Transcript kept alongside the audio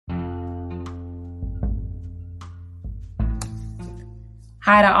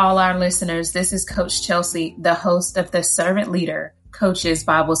Hi to all our listeners. This is Coach Chelsea, the host of the Servant Leader Coaches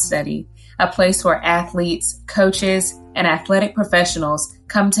Bible Study, a place where athletes, coaches, and athletic professionals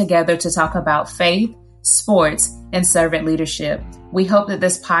come together to talk about faith, sports, and servant leadership. We hope that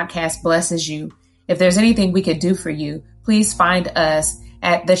this podcast blesses you. If there's anything we could do for you, please find us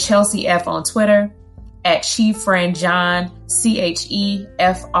at the Chelsea F on Twitter, at ChefRanJohn, ChefRanJohn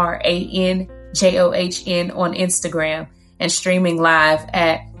on Instagram, and streaming live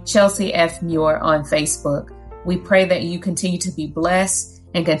at Chelsea F. Muir on Facebook. We pray that you continue to be blessed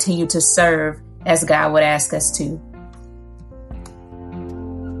and continue to serve as God would ask us to.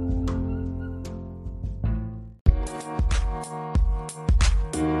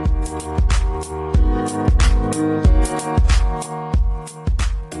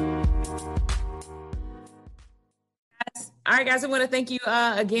 All right, guys, I want to thank you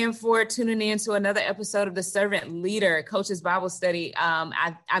again for tuning in to another episode of the Servant Leader Coaches Bible Study.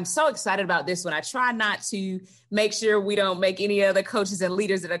 I'm so excited about this one. I try not to make sure we don't make any other coaches and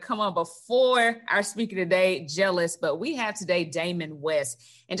leaders that have come on before our speaker today jealous, but we have today Damon West.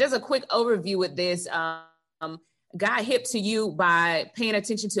 And just a quick overview with this, got hip to you by paying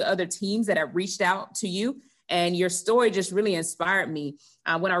attention to other teams that have reached out to you. And your story just really inspired me.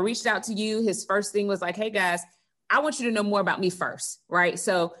 When I reached out to you, his first thing was like, hey, guys, I want you to know more about me first, right?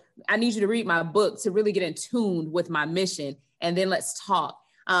 So I need you to read my book to really get in tune with my mission, and then let's talk.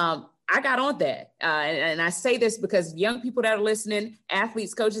 I got on that. And I say this because young people that are listening,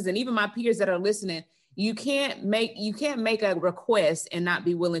 athletes, coaches, and even my peers that are listening, you can't make a request and not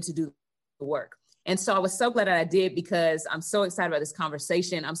be willing to do the work. And so I was so glad that I did, because I'm so excited about this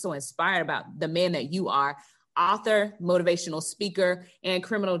conversation. I'm so inspired about the man that you are. Author, motivational speaker, and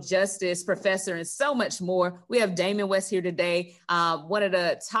criminal justice professor, and so much more. We have Damon West here today. One of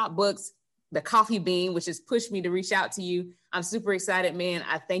the top books, The Coffee Bean, which has pushed me to reach out to you. I'm super excited, man.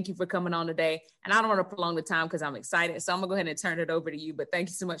 I thank you for coming on today. And I don't want to prolong the time because I'm excited. So I'm going to go ahead and turn it over to you. But thank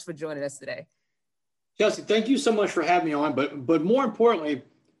you so much for joining us today. Chelsea, thank you so much for having me on. But more importantly,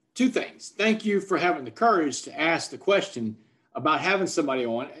 two things. Thank you for having the courage to ask the question about having somebody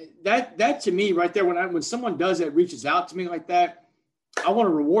on. That to me right there, when someone does that, reaches out to me like that, I want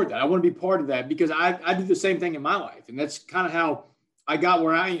to reward that. I want to be part of that, because I do the same thing in my life. And that's kind of how I got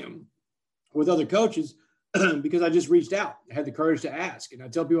where I am with other coaches, because I just reached out. I had the courage to ask. And I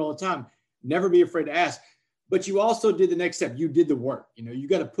tell people all the time, never be afraid to ask. But you also did the next step. You did the work. You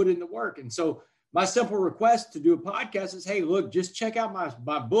got to put in the work. And so my simple request to do a podcast is, hey, look, just check out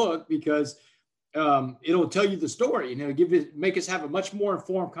my book, because it'll tell you the story, and it'll make us have a much more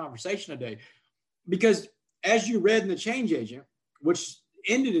informed conversation today. Because as you read in The Change Agent, which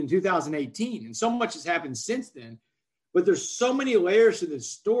ended in 2018, and so much has happened since then, but there's so many layers to this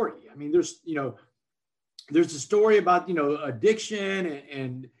story. I mean, there's a story about, addiction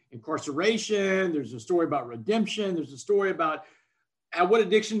and incarceration. There's a story about redemption. There's a story about what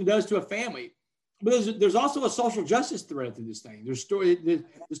addiction does to a family. But there's also a social justice thread through this thing.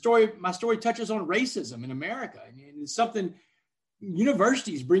 My story touches on racism in America. And it's something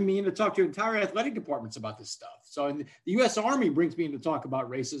universities bring me in to talk to entire athletic departments about this stuff. So the U.S. Army brings me in to talk about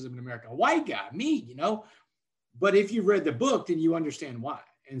racism in America. A white guy, me, But if you've read the book, then you understand why.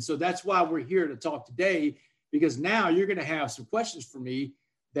 And so that's why we're here to talk today, because now you're going to have some questions for me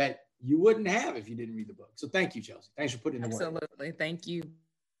that you wouldn't have if you didn't read the book. So thank you, Chelsea. Thanks for putting in the work. Absolutely. Thank you.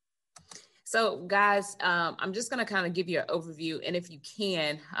 So guys, I'm just going to kind of give you an overview. And if you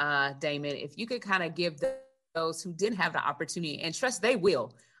can, Damon, if you could kind of give those who didn't have the opportunity, and trust they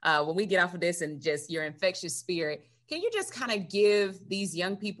will, when we get off of this, and just your infectious spirit, can you just kind of give these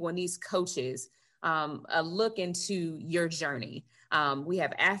young people and these coaches a look into your journey? We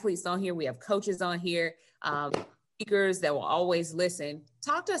have athletes on here. We have coaches on here, speakers that will always listen.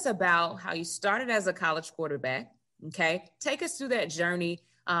 Talk to us about how you started as a college quarterback. Okay. Take us through that journey.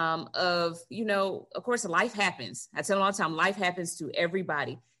 Of course, life happens. I tell them all the time, life happens to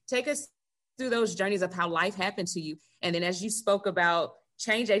everybody. Take us through those journeys of how life happened to you. And then as you spoke about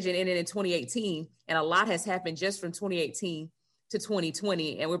Change Agent ended in 2018, and a lot has happened just from 2018 to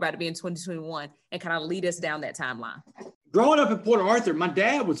 2020, and we're about to be in 2021, and kind of lead us down that timeline. Growing up in Port Arthur, my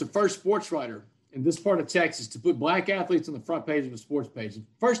dad was the first sports writer in this part of Texas to put black athletes on the front page of a sports page. The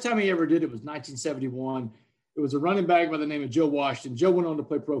first time he ever did it was 1971. It was a running back by the name of Joe Washington. Joe went on to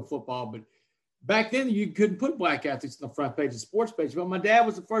play pro football, but back then you couldn't put black athletes on the front page of sports page. But my dad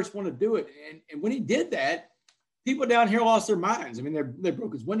was the first one to do it. And when he did that, people down here lost their minds. I mean, they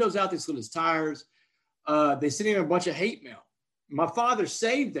broke his windows out. They slid his tires. They sent him a bunch of hate mail. My father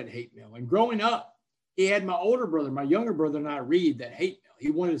saved that hate mail. And growing up, he had my older brother, my younger brother, and I read that hate mail.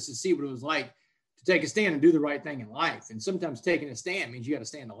 He wanted us to see what it was like to take a stand and do the right thing in life. And sometimes taking a stand means you got to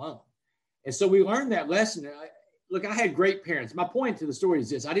stand alone. And so we learned that lesson. Look, I had great parents. My point to the story is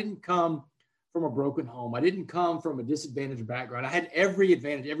this: I didn't come from a broken home. I didn't come from a disadvantaged background. I had every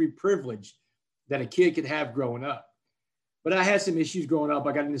advantage, every privilege that a kid could have growing up. But I had some issues growing up.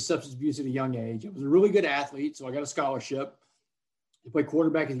 I got into substance abuse at a young age. I was a really good athlete, so I got a scholarship to play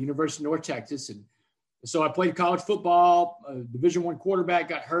quarterback at the University of North Texas. And so I played college football. A Division I quarterback,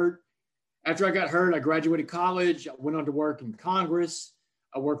 got hurt. After I got hurt, I graduated college. I went on to work in Congress.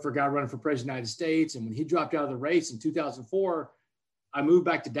 I worked for a guy running for president of the United States. And when he dropped out of the race in 2004, I moved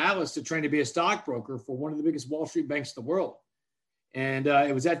back to Dallas to train to be a stockbroker for one of the biggest Wall Street banks in the world. And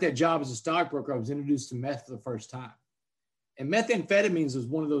it was at that job as a stockbroker I was introduced to meth for the first time. And methamphetamines was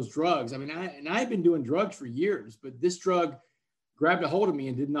one of those drugs. I mean, I had been doing drugs for years, but this drug grabbed a hold of me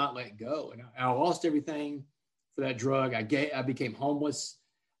and did not let go. And I lost everything for that drug. I became homeless.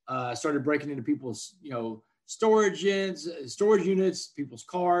 Started breaking into people's, storage units, people's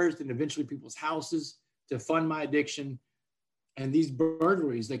cars, and eventually people's houses to fund my addiction. And these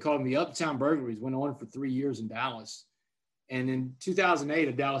burglaries, they call them the Uptown burglaries, went on for 3 years in Dallas. And in 2008,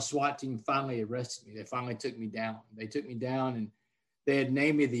 a Dallas SWAT team finally arrested me. They finally took me down. They took me down and they had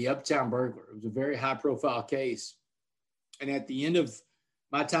named me the Uptown burglar. It was a very high profile case. And at the end of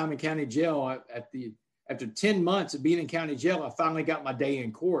my time in county jail, after 10 months of being in county jail, I finally got my day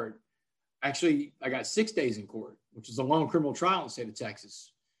in court. Actually, I got 6 days in court, which is a long criminal trial in the state of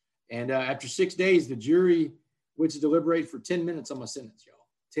Texas. And after 6 days, the jury went to deliberate for 10 minutes on my sentence, y'all.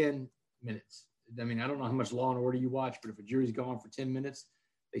 10 minutes. I mean, I don't know how much Law and Order you watch, but if a jury's gone for 10 minutes,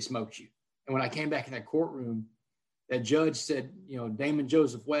 they smoked you. And when I came back in that courtroom, that judge said, Damon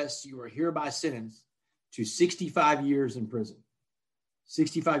Joseph West, you are hereby sentenced to 65 years in prison.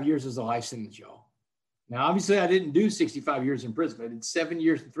 65 years is a life sentence, y'all. Now, obviously, I didn't do 65 years in prison. I did 7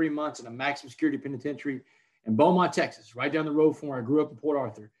 years and 3 months in a maximum security penitentiary in Beaumont, Texas, right down the road from where I grew up in Port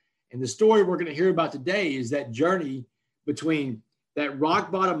Arthur. And the story we're going to hear about today is that journey between that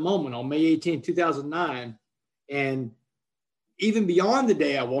rock bottom moment on May 18, 2009, and even beyond the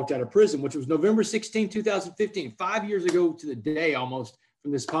day I walked out of prison, which was November 16, 2015, 5 years ago to the day almost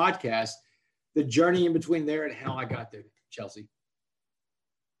from this podcast, the journey in between there and how I got there, Chelsea.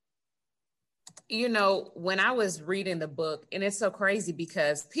 When I was reading the book, and it's so crazy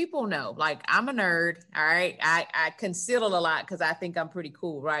because people know, like, I'm a nerd, all right? I conceal a lot because I think I'm pretty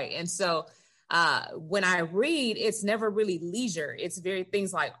cool, right? And so when I read, it's never really leisure. It's very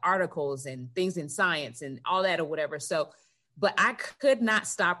things like articles and things in science and all that or whatever. So, but I could not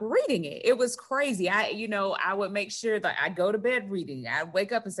stop reading it. It was crazy. I would make sure that I go to bed reading. I'd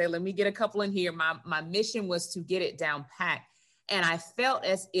wake up and say, let me get a couple in here. My mission was to get it down packed. And I felt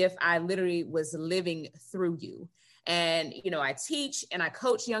as if I literally was living through you. And, I teach and I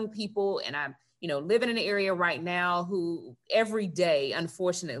coach young people, and I'm, living in an area right now who every day,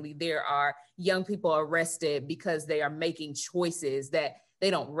 unfortunately, there are young people arrested because they are making choices that they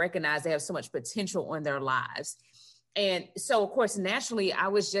don't recognize. They have so much potential in their lives. And so, of course, naturally, I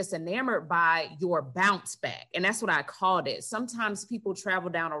was just enamored by your bounce back. And that's what I called it. Sometimes people travel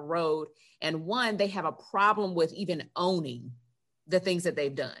down a road and they have a problem with even owning the things that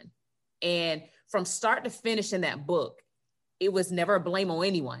they've done. And from start to finish in that book, it was never a blame on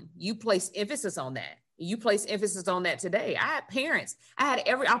anyone. You place emphasis on that. You place emphasis on that today. I had parents. I had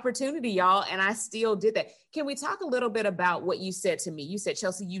every opportunity, y'all, and I still did that. Can we talk a little bit about what you said to me? You said,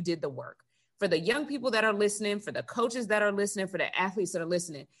 Chelsea, you did the work. For the young people that are listening, for the coaches that are listening, for the athletes that are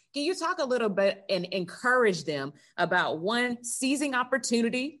listening, can you talk a little bit and encourage them about 1, seizing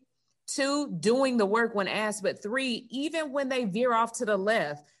opportunity, 2, doing the work when asked, but 3, even when they veer off to the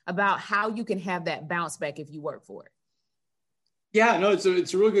left, about how you can have that bounce back if you work for it? Yeah, no, it's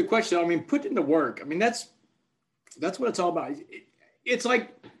a really good question. I mean, put in the work. I mean, that's what it's all about. It's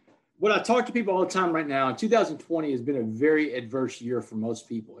like what I talk to people all the time right now. 2020 has been a very adverse year for most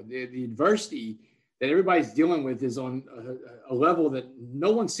people. The adversity that everybody's dealing with is on a level that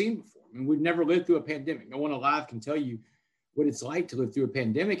no one's seen before. I mean, we've never lived through a pandemic. No one alive can tell you what it's like to live through a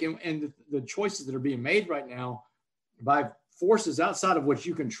pandemic, and the choices that are being made right now by forces outside of what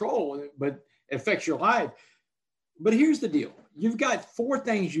you control, but it affects your life. But here's the deal. You've got 4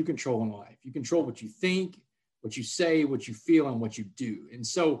 things you control in life. You control what you think, what you say, what you feel, and what you do. And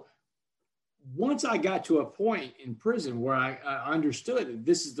so once I got to a point in prison where I understood that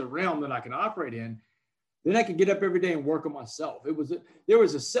this is the realm that I can operate in, then I could get up every day and work on myself. There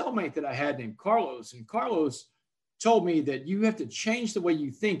was a cellmate that I had named Carlos, and Carlos told me that you have to change the way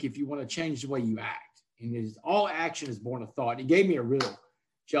you think if you want to change the way you act. And all action is born of thought. He gave me a riddle,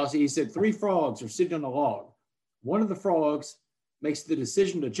 Chelsea. He said 3 frogs are sitting on a log. One of the frogs makes the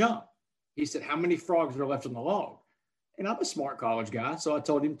decision to jump. He said, how many frogs are left on the log? And I'm a smart college guy, so I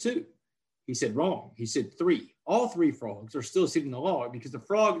told him 2. He said, wrong. He said 3. All 3 frogs are still sitting in the log because the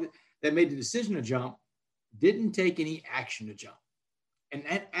frog that made the decision to jump didn't take any action to jump. And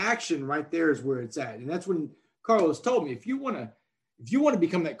that action right there is where it's at. And that's when Carlos told me, if you want to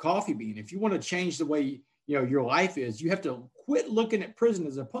become that coffee bean, if you want to change the way your life is, you have to quit looking at prison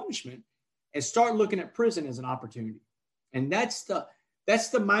as a punishment and start looking at prison as an opportunity. And that's the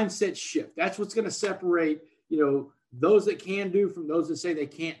mindset shift. That's what's going to separate, those that can do from those that say they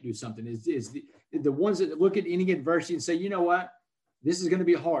can't do something, is the ones that look at any adversity and say, you know what, this is going to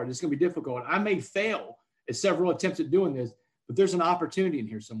be hard. It's going to be difficult. I may fail at several attempts at doing this, but there's an opportunity in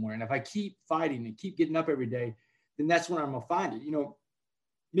here somewhere. And if I keep fighting and keep getting up every day, then that's when I'm going to find it.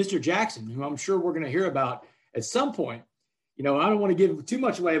 Mr. Jackson, who I'm sure we're going to hear about at some point, I don't want to give too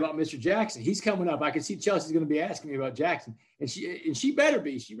much away about Mr. Jackson. He's coming up. I can see Chelsea's going to be asking me about Jackson, and she better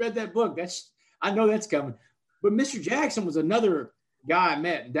be. She read that book. I know that's coming. But Mr. Jackson was another guy I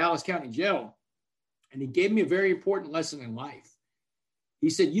met in Dallas County Jail, and he gave me a very important lesson in life. He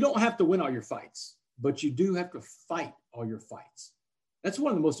said, you don't have to win all your fights, but you do have to fight all your fights. That's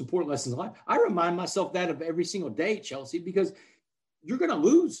one of the most important lessons in life. I remind myself that of every single day, Chelsea, because you're going to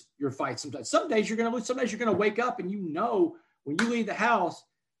lose your fight sometimes. Some days you're going to lose. Some days you're going to wake up and when you leave the house,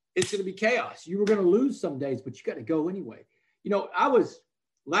 it's going to be chaos. You were going to lose some days, but you got to go anyway.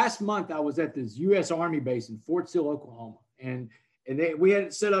 Last month I was at this U.S. Army base in Fort Sill, Oklahoma, and we had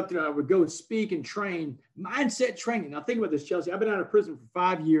it set up that I would go speak and train, mindset training. Now think about this, Chelsea. I've been out of prison for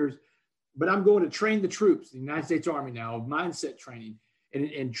 5 years, but I'm going to train the troops, the United States Army now, of mindset training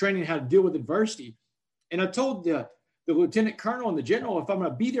and training how to deal with adversity. And I told the lieutenant colonel and the general, if I'm going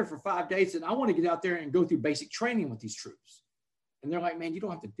to be there for 5 days, then I want to get out there and go through basic training with these troops. And they're like, man, you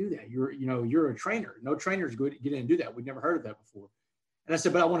don't have to do that. You're a trainer. No trainers go get in and do that. We've never heard of that before. And I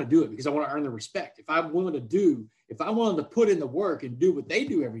said, but I want to do it because I want to earn the respect. If I'm willing to put in the work and do what they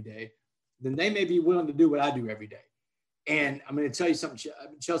do every day, then they may be willing to do what I do every day. And I'm going to tell you something,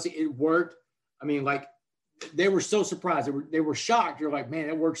 Chelsea, it worked. I mean, like, they were so surprised. They were shocked. They're like, man,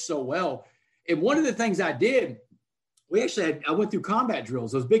 it works so well. And one of the things I did, I went through combat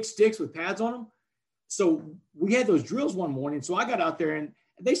drills, those big sticks with pads on them. So we had those drills one morning. So I got out there and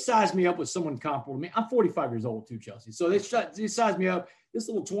they sized me up with someone comparable to me. I'm 45 years old too, Chelsea. So they sized me up, this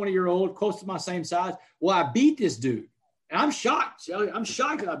little 20-year-old, close to my same size. Well, I beat this dude. And I'm shocked, Chelsea. I'm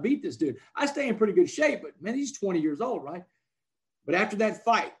shocked that I beat this dude. I stay in pretty good shape, but man, he's 20 years old, right? But after that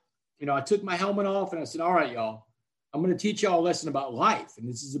fight, I took my helmet off and I said, all right, y'all, I'm going to teach y'all a lesson about life. And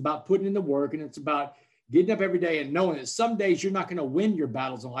this is about putting in the work, and it's about getting up every day and knowing that some days you're not going to win your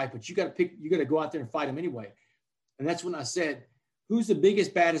battles in life, but you got to go out there and fight them anyway. And that's when I said, who's the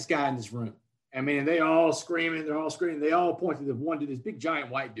biggest, baddest guy in this room? I mean, and they're all screaming. They all point to the one dude, this big giant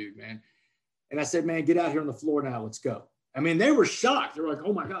white dude, man. And I said, man, get out here on the floor now. Let's go. I mean, they were shocked. They were like,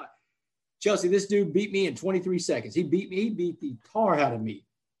 oh my God, Chelsea, this dude beat me in 23 seconds. He beat the tar out of me,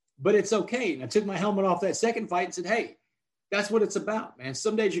 but it's okay. And I took my helmet off that second fight and said, hey, that's what it's about, man.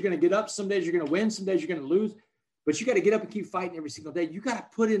 Some days you're going to get up. Some days you're going to win. Some days you're going to lose. But you got to get up and keep fighting every single day. You got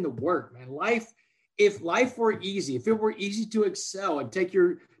to put in the work, man. If life were easy, if it were easy to excel and take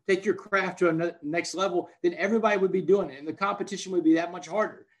your craft to a next level, then everybody would be doing it. And the competition would be that much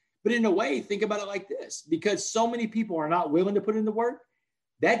harder. But in a way, think about it like this. Because so many people are not willing to put in the work,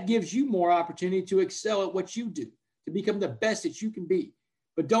 that gives you more opportunity to excel at what you do, to become the best that you can be.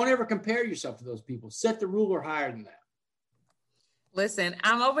 But don't ever compare yourself to those people. Set the ruler higher than that. Listen,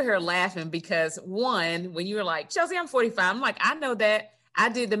 I'm over here laughing because one, when you were like, Chelsea, I'm 45, I'm like, I know that. I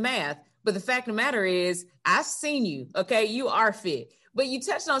did the math. But the fact of the matter is, I've seen you, okay? You are fit. But you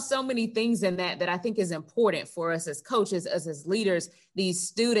touched on so many things in that I think is important for us as coaches, us as leaders, these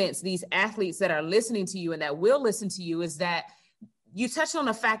students, these athletes that are listening to you and that will listen to you, is that you touched on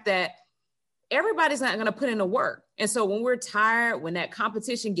the fact that everybody's not going to put in the work. And so when we're tired, when that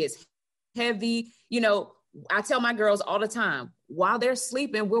competition gets heavy, I tell my girls all the time, while they're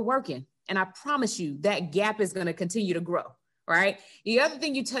sleeping, we're working. And I promise you that gap is going to continue to grow, right? The other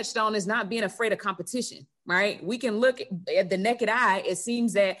thing you touched on is not being afraid of competition, right? We can look at the naked eye. It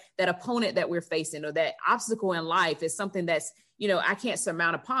seems that opponent that we're facing or that obstacle in life is something that's, I can't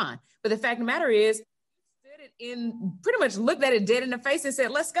surmount upon. But the fact of the matter is, pretty much looked at it dead in the face and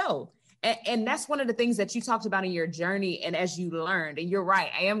said, let's go. And that's one of the things that you talked about in your journey and as you learned. And you're right,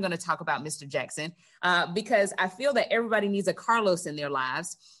 I am going to talk about Mr. Jackson because I feel that everybody needs a Carlos in their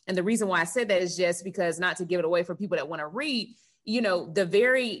lives. And the reason why I said that is just because, not to give it away for people that want to read, the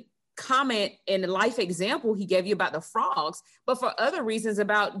very comment and life example he gave you about the frogs, but for other reasons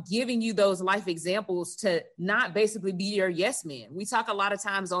about giving you those life examples to not basically be your yes men. We talk a lot of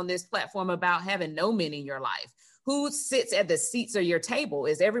times on this platform about having no men in your life. Who sits at the seats of your table?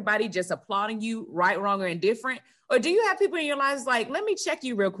 Is everybody just applauding you, right, wrong, or indifferent? Or do you have people in your lives like, let me check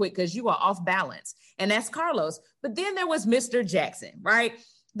you real quick because you are off balance? And that's Carlos. But then there was Mr. Jackson, right?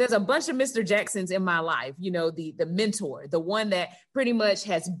 There's a bunch of Mr. Jacksons in my life, you know, the mentor, the one that pretty much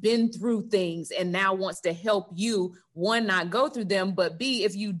has been through things and now wants to help you, one, not go through them, but B,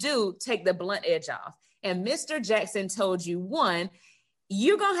 if you do, take the blunt edge off. And Mr. Jackson told you, one,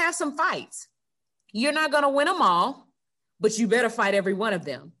 you're going to have some fights. You're not going to win them all, but you better fight every one of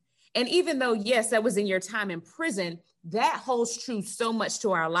them. And even though, yes, that was in your time in prison, that holds true so much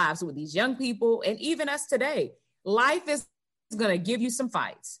to our lives with these young people and even us today. Life is going to give you some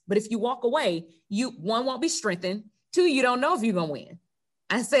fights, but if you walk away, you, one, won't be strengthened. Two, you don't know if you're going to win.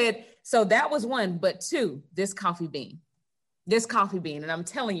 I said, so that was one, but two, this coffee bean. And I'm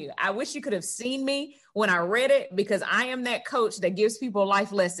telling you, I wish you could have seen me when I read it, because I am that coach that gives people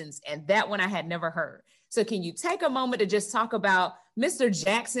life lessons. And that one I had never heard. So can you take a moment to just talk about Mr.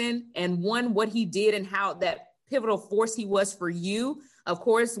 Jackson and one, what he did and how that pivotal force he was for you, of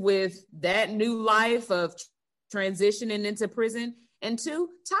course, with that new life of transitioning into prison, and two,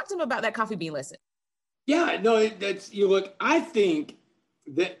 talk to him about that coffee bean lesson. Yeah, no, that's, you look, I think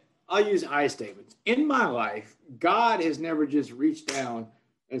that I'll use I statements. In my life, God has never just reached down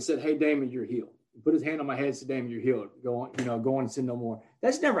and said, hey, Damon, you're healed. Put his hand on my head and said, Damon, you're healed. Go on and sin no more.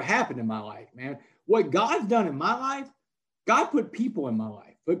 That's never happened in my life, man. What God's done in my life, God put people in my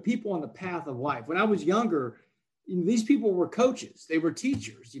life, put people on the path of life. When I was younger, these people were coaches. They were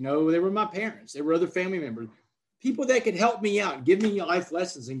teachers. They were my parents. They were other family members, people that could help me out, give me life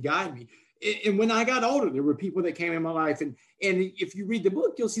lessons and guide me. And when I got older, there were people that came in my life. And if you read the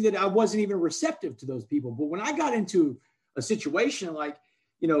book, you'll see that I wasn't even receptive to those people. But when I got into a situation like,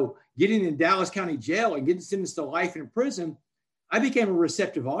 getting in Dallas County Jail and getting sentenced to life in prison, I became a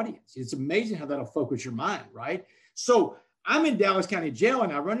receptive audience. It's amazing how that'll focus your mind, right? So I'm in Dallas County Jail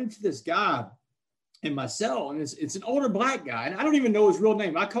and I run into this guy in my cell, and it's an older Black guy. And I don't even know his real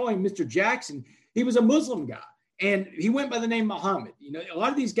name. I call him Mr. Jackson. He was a Muslim guy. And he went by the name Muhammad. A lot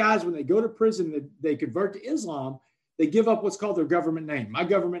of these guys, when they go to prison, they convert to Islam, they give up what's called their government name. My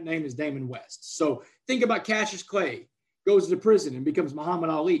government name is Damon West. So think about Cassius Clay, goes to prison and becomes Muhammad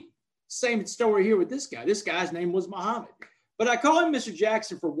Ali. Same story here with this guy. This guy's name was Muhammad. But I call him Mr.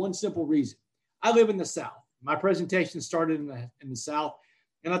 Jackson for one simple reason. I live in the South. My presentation started in the South.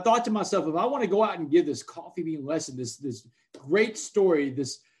 And I thought to myself, if I want to go out and give this coffee bean lesson, this great story,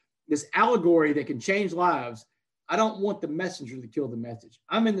 this allegory that can change lives, I don't want the messenger to kill the message.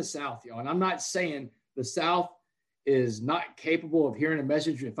 I'm in the South, y'all, and I'm not saying the South is not capable of hearing a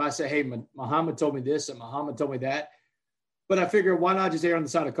message. If I say, hey, Muhammad told me this and Muhammad told me that, but I figure why not just err on the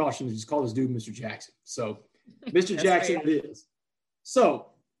side of caution and just call this dude Mr. Jackson. So Mr. Jackson it is. So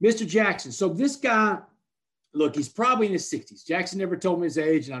Mr. Jackson. So this guy, look, he's probably in his 60s. Jackson never told me his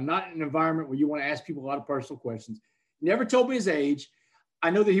age, and I'm not in an environment where you want to ask people a lot of personal questions. He never told me his age. I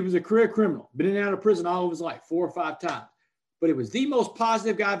know that he was a career criminal, been in and out of prison all of his life, 4 or 5 times. But it was the most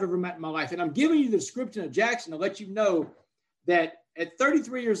positive guy I've ever met in my life. And I'm giving you the description of Jackson to let you know that at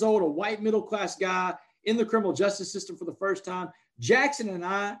 33 years old, a white middle-class guy in the criminal justice system for the first time, Jackson and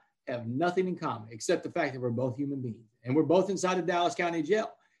I have nothing in common except the fact that we're both human beings. And we're both inside of Dallas County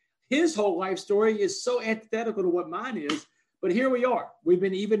Jail. His whole life story is so antithetical to what mine is. But here we are. We've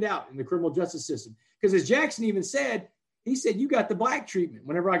been evened out in the criminal justice system. Because as Jackson even said, he said, you got the Black treatment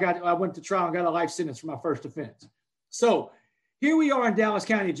whenever I went to trial and got a life sentence for my first offense. So here we are in Dallas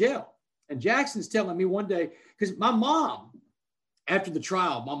County Jail. And Jackson's telling me one day, because my mom, after the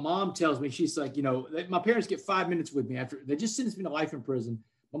trial, my mom tells me, she's like, my parents get 5 minutes with me after they just sentenced me to life in prison.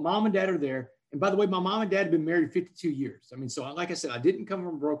 My mom and dad are there. And by the way, my mom and dad have been married 52 years. I mean, so like I said, I didn't come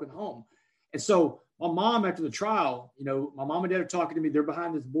from a broken home. And so my mom, after the trial, my mom and dad are talking to me. They're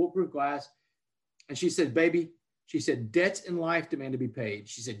behind this bulletproof glass. And she said, baby, she said, debts in life demand to be paid.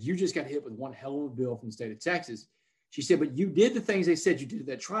 She said, you just got hit with one hell of a bill from the state of Texas. She said, but you did the things they said you did at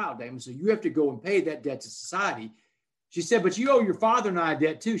that trial, Damon. So you have to go and pay that debt to society. She said, but you owe your father and I a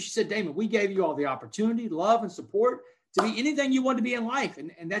debt too. She said, Damon, we gave you all the opportunity, love, and support to be anything you want to be in life.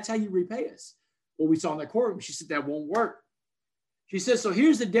 And that's how you repay us. Well, we saw in that courtroom. She said, that won't work. She said, so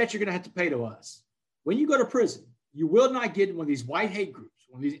here's the debt you're going to have to pay to us. When you go to prison, you will not get in one of these white hate groups,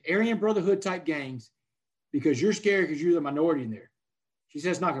 one of these Aryan Brotherhood type gangs, because you're scared because you're the minority in there. She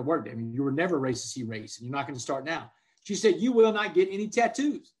said, it's not going to work, Damon. You were never raised to see race, and you're not going to start now. She said, you will not get any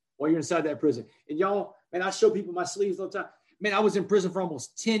tattoos while you're inside that prison. And y'all, man, I show people my sleeves all the time. Man, I was in prison for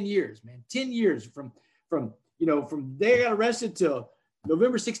almost 10 years, man. 10 years from the day I got arrested till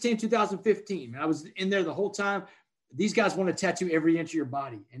November 16, 2015. Man, I was in there the whole time. These guys want to tattoo every inch of your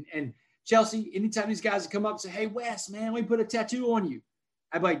body. And Chelsea, anytime these guys come up and say, hey, Wes, man, let me put a tattoo on you.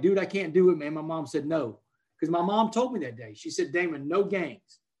 I'd be like, dude, I can't do it, man. My mom said no. Because my mom told me that day. She said, Damon, no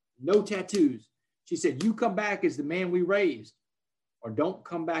gangs, no tattoos. She said, you come back as the man we raised or don't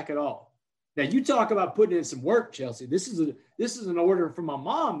come back at all. Now, you talk about putting in some work, Chelsea. This is an order from my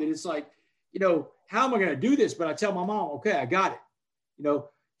mom that it's like, how am I going to do this? But I tell my mom, okay, I got it.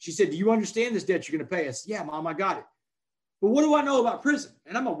 She said, do you understand this debt you're going to pay? I said, yeah, Mom, I got it. But what do I know about prison?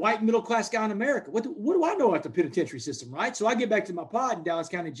 And I'm a white middle-class guy in America. What do I know about the penitentiary system, right? So I get back to my pod in Dallas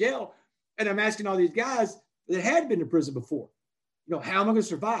County Jail, and I'm asking all these guys that had been to prison before, how am I going to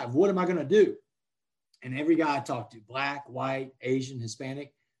survive? What am I going to do? And every guy I talk to, black, white, Asian,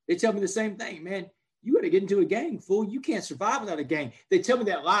 Hispanic, they tell me the same thing, man. You got to get into a gang, fool. You can't survive without a gang. They tell me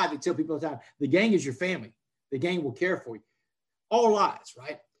that lie. They tell people all the time, the gang is your family. The gang will care for you. All lies,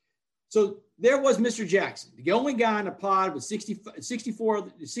 right? So there was Mr. Jackson, the only guy in a pod with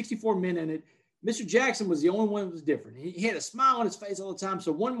 64 men in it. Mr. Jackson was the only one that was different. He had a smile on his face all the time.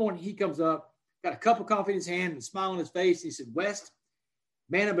 So one morning he comes up, got a cup of coffee in his hand and a smile on his face. He said, West,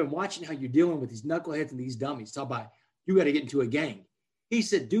 man, I've been watching how you're dealing with these knuckleheads and these dummies. Talk about you got to get into a gang. He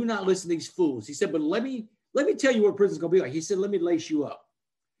said, do not listen to these fools. He said, but let me tell you what prison's going to be like. He said, let me lace you up.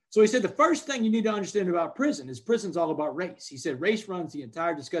 So he said, the first thing you need to understand about prison is prison's all about race. He said, race runs the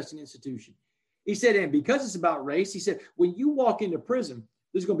entire disgusting institution. He said, and because it's about race, he said, when you walk into prison,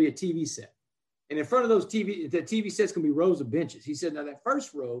 there's going to be a TV set. And in front of the TV set's going to be rows of benches. He said, now that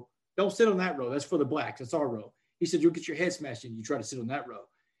first row, don't sit on that row. That's for the blacks. That's our row. He said, you'll get your head smashed in. You try to sit on that row.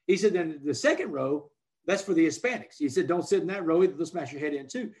 He said, then the second row, that's for the Hispanics. He said, don't sit in that row either. They'll smash your head in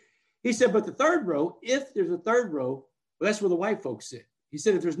too. He said, but the third row, if there's a third row, well, that's where the white folks sit. He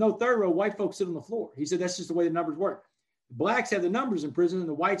said, if there's no third row, white folks sit on the floor. He said, that's just the way the numbers work. The blacks have the numbers in prison and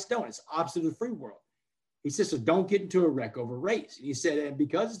the whites don't. It's opposite of the free world. He said, so don't get into a wreck over race. And he said, and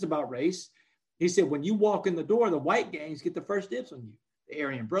because it's about race, he said, when you walk in the door, the white gangs get the first dibs on you. The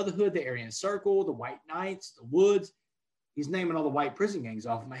Aryan Brotherhood, the Aryan Circle, the White Knights, the Woods. He's naming all the white prison gangs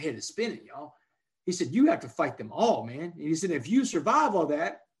off. My head is spinning, y'all. He said, you have to fight them all, man. And he said, if you survive all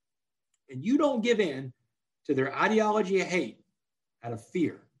that and you don't give in to their ideology of hate out of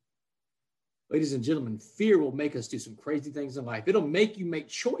fear, ladies and gentlemen, fear will make us do some crazy things in life. It'll make you make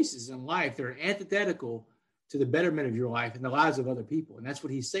choices in life that are antithetical to the betterment of your life and the lives of other people. And that's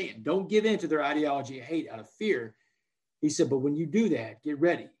what he's saying. Don't give in to their ideology of hate out of fear. He said, but when you do that, get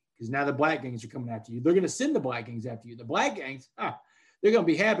ready, because now the black gangs are coming after you. They're going to send the black gangs after you. The black gangs, they're going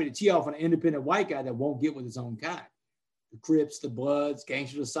to be happy to tee off an independent white guy that won't get with his own kind. The Crips, the Bloods,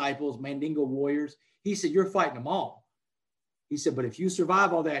 Gangster Disciples, Mandingo Warriors. He said, you're fighting them all. He said, but if you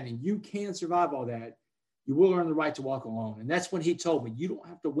survive all that, and you can survive all that, you will earn the right to walk alone. And that's when he told me, you don't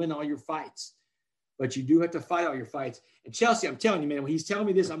have to win all your fights, but you do have to fight all your fights. And Chelsea, I'm telling you, man, when he's telling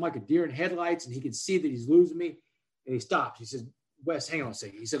me this, I'm like a deer in headlights, and he can see that he's losing me. And he stops. He says, Wes, hang on a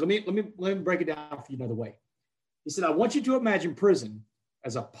second. He said, let me break it down for you another way. He said, I want you to imagine prison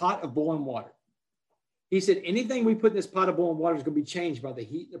as a pot of boiling water. He said, anything we put in this pot of boiling water is going to be changed by the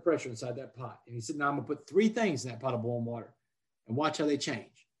heat and the pressure inside that pot. And he said, now I'm going to put 3 things in that pot of boiling water and watch how they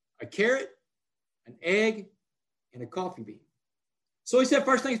change. A carrot, an egg, and a coffee bean. So he said,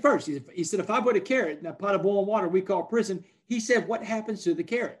 first things first. He said, if I put a carrot in that pot of boiling water we call prison, he said, what happens to the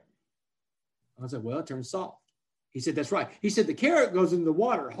carrot? I was like, well, it turns soft. He said, that's right. He said, the carrot goes into the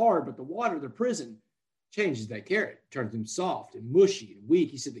water hard, but the water, the prison, changes that carrot, turns him soft and mushy and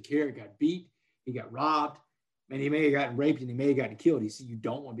weak. He said, the carrot got beat. He got robbed. Man, he may have gotten raped and he may have gotten killed. He said, you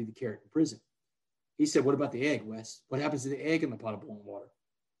don't want to be the carrot in prison. He said, what about the egg, Wes? What happens to the egg in the pot of boiling water?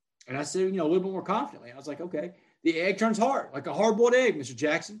 And I said, a little bit more confidently. I was like, okay, the egg turns hard, like a hard-boiled egg, Mr.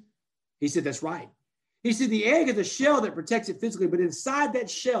 Jackson. He said, that's right. He said, the egg is a shell that protects it physically, but inside that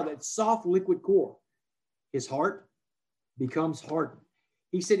shell, that soft liquid core, his heart becomes hardened.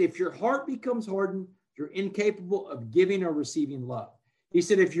 He said, if your heart becomes hardened, you're incapable of giving or receiving love. He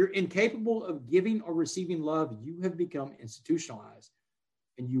said, if you're incapable of giving or receiving love, you have become institutionalized,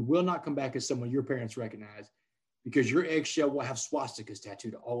 and you will not come back as someone your parents recognize, because your eggshell will have swastikas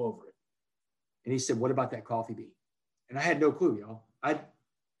tattooed all over it. And he said, what about that coffee bean? And I had no clue, y'all. I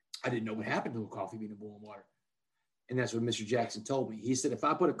didn't know what happened to a coffee bean in boiling water. And that's what Mr. Jackson told me. He said, if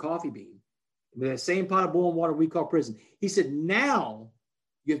I put a coffee bean in that same pot of boiling water we call prison, he said, now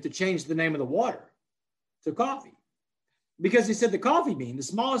you have to change the name of the water to coffee. Because he said the coffee bean, the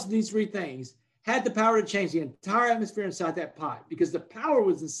smallest of these 3 things, had the power to change the entire atmosphere inside that pot, because the power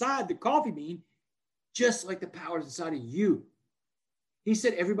was inside the coffee bean, just like the power is inside of you. He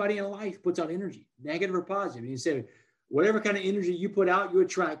said, everybody in life puts out energy, negative or positive. And he said, whatever kind of energy you put out, you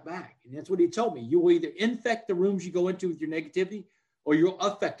attract back. And that's what he told me. You will either infect the rooms you go into with your negativity, or you'll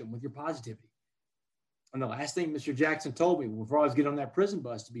affect them with your positivity. And the last thing Mr. Jackson told me before I was getting on that prison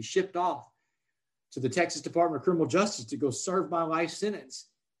bus to be shipped off to the Texas Department of Criminal Justice to go serve my life sentence,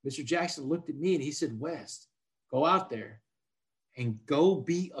 Mr. Jackson looked at me and he said, West, go out there and go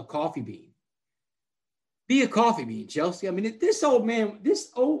be a coffee bean. Be a coffee bean, Chelsea. I mean, this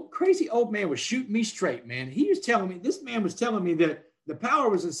crazy old man was shooting me straight, man. This man was telling me that the power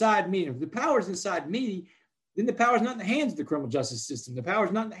was inside me. And if the power is inside me, then the power is not in the hands of the criminal justice system. The power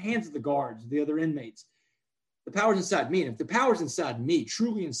is not in the hands of the guards, the other inmates. The power is inside me. And if the power is inside me,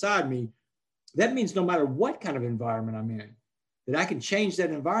 truly inside me, that means no matter what kind of environment I'm in, that I can change that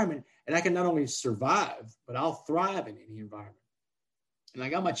environment and I can not only survive, but I'll thrive in any environment. And I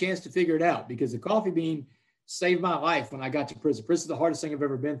got my chance to figure it out because the coffee bean saved my life when I got to prison. Prison is the hardest thing I've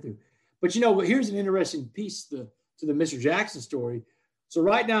ever been through. But here's an interesting piece to the Mr. Jackson story. So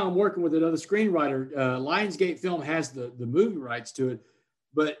right now I'm working with another screenwriter. Lionsgate Film has the movie rights to it,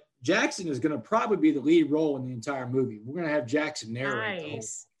 but Jackson is going to probably be the lead role in the entire movie. We're going to have Jackson narrate the whole.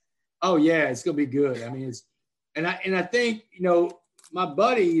 Oh yeah, it's going to be good. I mean, I think, my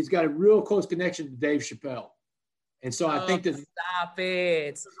buddy, he's got a real close connection to Dave Chappelle. And so I think that stop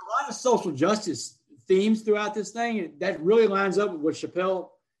it. There's a lot of social justice themes throughout this thing that really lines up with what Chappelle,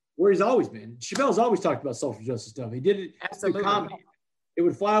 where he's always been. Chappelle's always talked about social justice stuff. He did it through comedy. It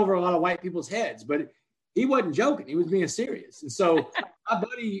would fly over a lot of white people's heads, but he wasn't joking. He was being serious. And so my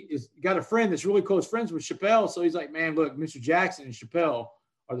buddy got a friend that's really close friends with Chappelle. So he's like, man, look, Mr. Jackson and Chappelle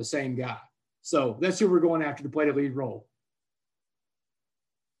are the same guy. So that's who we're going after to play the lead role.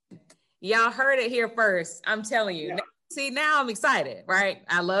 Y'all heard it here first. I'm telling you. Yeah. Now I'm excited, right?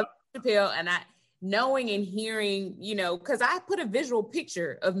 I love Chappelle, and knowing and hearing, because I put a visual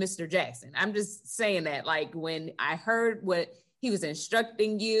picture of Mr. Jackson. I'm just saying that, like, when I heard what he was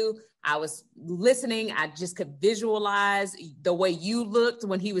instructing you, I was listening. I just could visualize the way you looked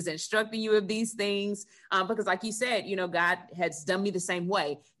when he was instructing you of these things. Because like you said, God has done me the same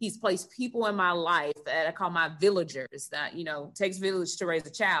way. He's placed people in my life that I call my villagers that, takes village to raise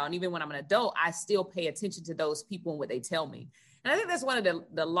a child. And even when I'm an adult, I still pay attention to those people and what they tell me. And I think that's one of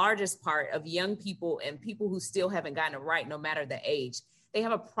the largest part of young people and people who still haven't gotten it right, no matter the age. They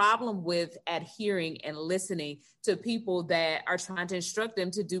have a problem with adhering and listening to people that are trying to instruct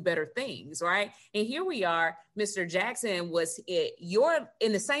them to do better things, right? And here we are, Mr. Jackson was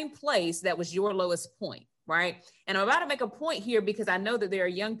in the same place that was your lowest point, right? And I'm about to make a point here because I know that there are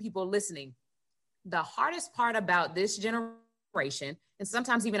young people listening. The hardest part about this generation, and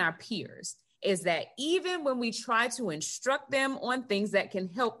sometimes even our peers, is that even when we try to instruct them on things that can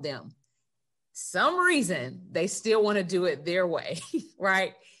help them, some reason they still want to do it their way,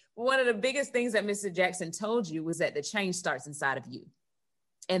 right? One of the biggest things that Mr. Jackson told you was that the change starts inside of you.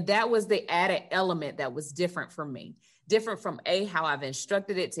 And that was the added element that was different from me, different from how I've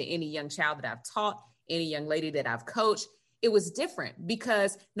instructed it to any young child that I've taught, any young lady that I've coached. It was different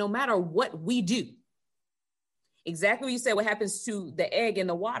because no matter what we do, exactly what you said, what happens to the egg in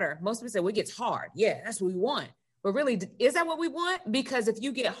the water, most people say, well, it gets hard. Yeah, that's what we want. But really, is that what we want? Because if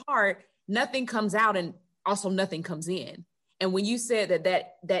you get hard, nothing comes out and also nothing comes in. And when you said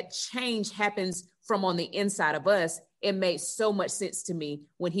that change happens from on the inside of us, it made so much sense to me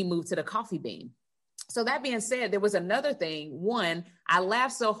when he moved to the coffee bean. So that being said, there was another thing. One, I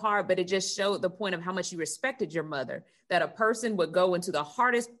laughed so hard, but it just showed the point of how much you respected your mother, that a person would go into the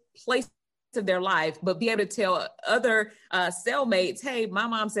hardest place of their life, but be able to tell other cellmates, hey, my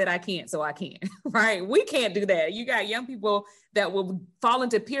mom said I can't, so I can't, right? We can't do that. You got young people that will fall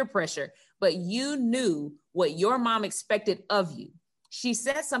into peer pressure, but you knew what your mom expected of you. She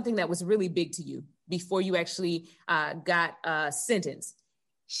said something that was really big to you before you actually got sentenced.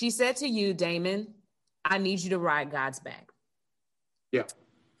 She said to you, Damon, I need you to ride God's back. Yeah.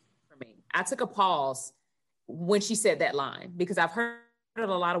 For me, I took a pause when she said that line because I've heard it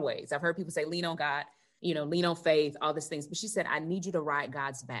a lot of ways. I've heard people say, lean on God, lean on faith, all these things. But she said, I need you to ride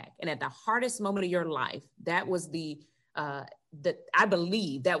God's back. And at the hardest moment of your life, that was I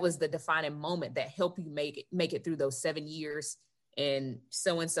believe that was the defining moment that helped you make it through those 7 years and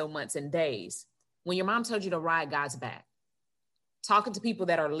so months and days. When your mom told you to ride God's back, talking to people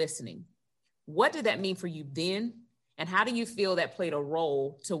that are listening, what did that mean for you then? And how do you feel that played a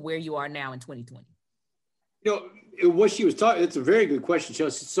role to where you are now in 2020? What she was talking, it's a very good question,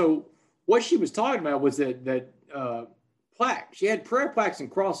 Chelsea. So what she was talking about was that plaque. She had prayer plaques and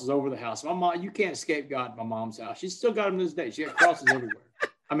crosses over the house. My mom, you can't escape God at my mom's house. She's still got them to this day. She had crosses everywhere.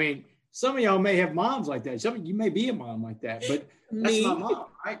 I mean, some of y'all may have moms like that. Some of you may be a mom like that, but that's Me. my mom,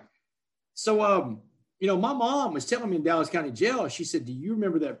 right? So, my mom was telling me in Dallas County Jail, she said, do you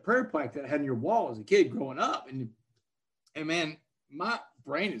remember that prayer plaque that I had on your wall as a kid growing up? And man, my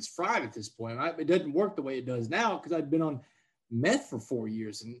brain is fried at this point. It doesn't work the way it does now because I'd been on meth for 4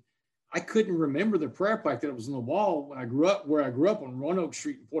 years, and I couldn't remember the prayer plaque that was on the wall when I grew up, where I grew up on Roanoke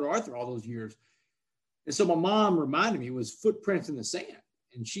Street in Port Arthur all those years. And so my mom reminded me it was footprints in the sand.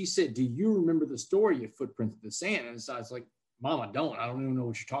 And she said, do you remember the story of footprints in the sand? And so I was like, Mom, I don't even know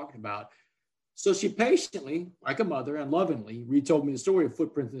what you're talking about. So she patiently, like a mother and lovingly, retold me the story of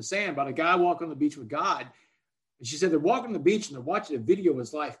footprints in the sand about a guy walking on the beach with God. And she said they're walking on the beach and they're watching a video of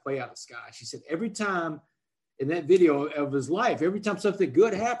his life play out in the sky. She said every time in that video of his life, every time something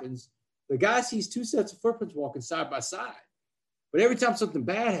good happens, the guy sees two sets of footprints walking side by side. But every time something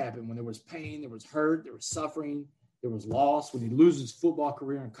bad happened, when there was pain, there was hurt, there was suffering, there was loss, when he loses his football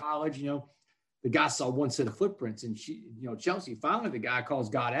career in college, the guy saw one set of footprints. And Chelsea, finally the guy calls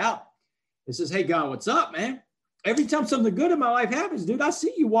God out and says, hey, God, what's up, man? Every time something good in my life happens, dude, I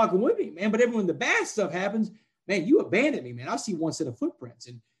see you walking with me, man. But every when the bad stuff happens, man, you abandon me, man. I see one set of footprints.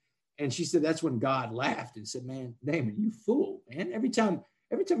 And she said that's when God laughed and said, man, Damon, you fool, man. Every time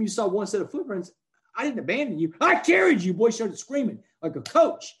you saw one set of footprints, I didn't abandon you. I carried you. Boy started screaming like a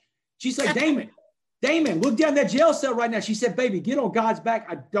coach. She's like, Damon, look down that jail cell right now. She said, baby, get on God's back.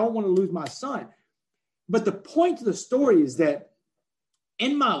 I don't want to lose my son. But the point of the story is that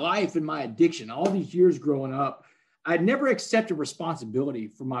in my life, in my addiction, all these years growing up, I never accepted responsibility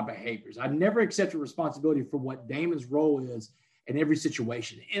for my behaviors. I never accepted responsibility for what Damon's role is in every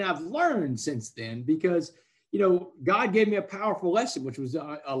situation. And I've learned since then because, God gave me a powerful lesson, which was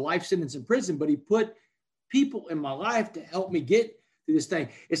a life sentence in prison, but he put people in my life to help me get through this thing.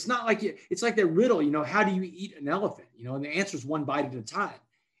 It's not like it's like that riddle, how do you eat an elephant? And the answer is one bite at a time.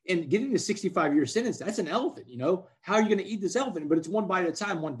 And getting a 65-year sentence, that's an elephant, how are you going to eat this elephant? But it's one bite at a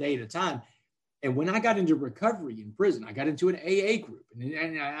time, one day at a time. And when I got into recovery in prison, I got into an AA group.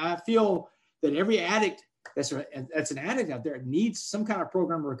 And I feel that every addict that's an addict out there needs some kind of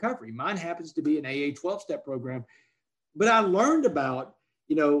program of recovery. Mine happens to be an AA 12-step program. But I learned about,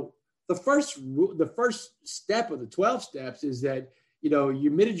 the first step of the 12 steps is that, you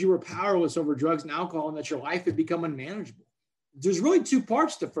admitted you were powerless over drugs and alcohol and that your life had become unmanageable. There's really two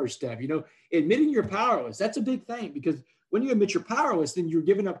parts to the first step. Admitting you're powerless, that's a big thing because when you admit you're powerless, then you're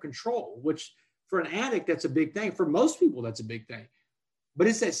giving up control, which for an addict, that's a big thing. For most people, that's a big thing. But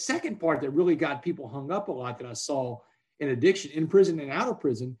it's that second part that really got people hung up a lot that I saw in addiction, in prison and out of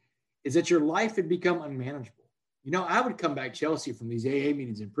prison, is that your life had become unmanageable. I would come back, Chelsea, from these AA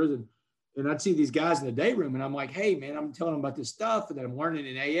meetings in prison, and I'd see these guys in the day room, and I'm like, hey, man, I'm telling them about this stuff that I'm learning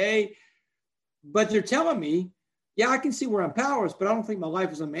in AA. But they're telling me, yeah, I can see where I'm powerless, but I don't think my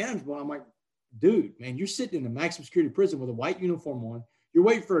life is unmanageable. I'm like, dude, man, you're sitting in a maximum security prison with a white uniform on. You're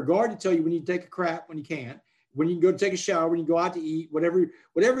waiting for a guard to tell you when you take a crap, when you can't, when you can go take a shower, when you go out to eat, whatever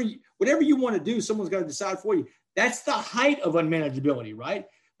you want to do, someone's got to decide for you. That's the height of unmanageability, right?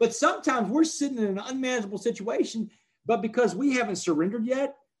 But sometimes we're sitting in an unmanageable situation, but because we haven't surrendered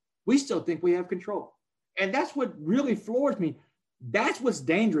yet, we still think we have control. And that's what really floors me. That's what's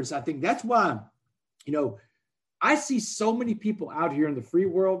dangerous. I think that's why, I see so many people out here in the free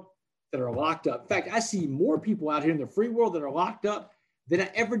world that are locked up. In fact, I see more people out here in the free world that are locked up than I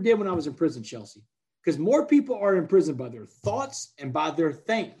ever did when I was in prison, Chelsea. Because more people are in prison by their thoughts and by their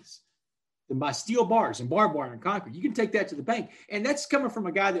things than by steel bars and barbed wire and concrete. You can take that to the bank. And that's coming from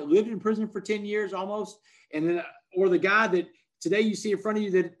a guy that lived in prison for 10 years almost. And then, or the guy that today you see in front of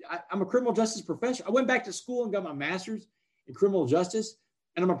you that I'm a criminal justice professor. I went back to school and got my master's in criminal justice.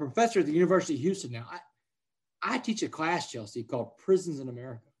 And I'm a professor at the University of Houston now. I teach a class, Chelsea, called Prisons in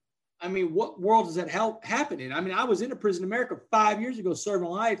America. I mean, what world does that happen in? I mean, I was in a prison in America 5 years ago serving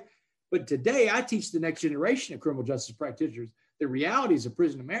life, but today I teach the next generation of criminal justice practitioners the realities of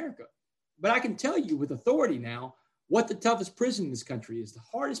prison in America. But I can tell you with authority now what the toughest prison in this country is. The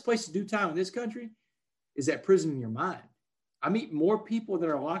hardest place to do time in this country is that prison in your mind. I meet more people that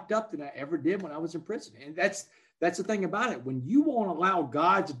are locked up than I ever did when I was in prison. And that's the thing about it. When you won't allow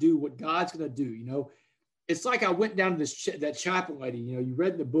God to do what God's going to do, it's like I went down to that chapel lady, you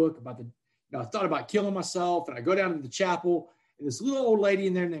read in the book about I thought about killing myself, and I go down to the chapel, and this little old lady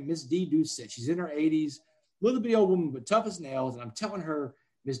in there named Miss D. Doucette, she's in her 80s, little bitty old woman, but tough as nails. And I'm telling her,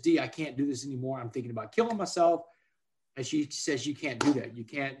 Miss D, I can't do this anymore. I'm thinking about killing myself. And she says, you can't do that. You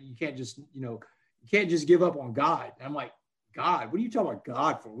can't just give up on God. And I'm like, God, what are you talking about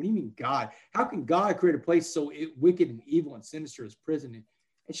God for? What do you mean God? How can God create a place so wicked and evil and sinister as prison?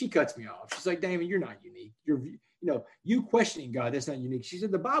 And she cuts me off. She's like, Damon, you're not unique. you questioning God, that's not unique. She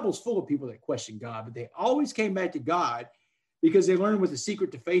said the Bible's full of people that question God, but they always came back to God because they learned what the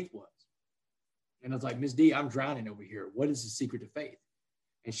secret to faith was. And I was like, Ms. D, I'm drowning over here. What is the secret to faith?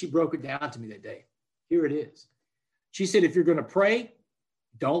 And she broke it down to me that day. Here it is. She said, if you're going to pray,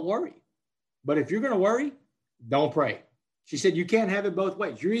 don't worry. But if you're going to worry, don't pray. She said, you can't have it both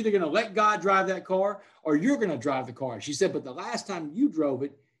ways. You're either going to let God drive that car or you're going to drive the car. She said, but the last time you drove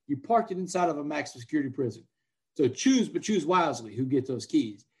it, you parked it inside of a maximum security prison. So choose wisely who gets those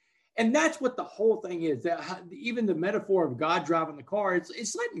keys. And that's what the whole thing is. That even the metaphor of God driving the car,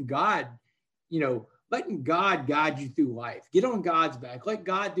 it's letting God, letting God guide you through life. Get on God's back. Let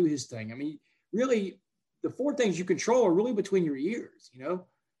God do his thing. I mean, really, the four things you control are really between your ears,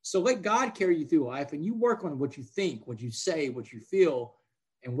 So let God carry you through life, and you work on what you think, what you say, what you feel,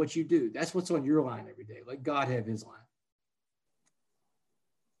 and what you do. That's what's on your line every day. Let God have his line.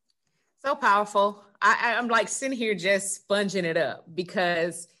 So powerful. I'm like sitting here just sponging it up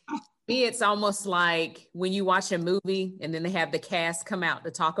because me, it's almost like when you watch a movie and then they have the cast come out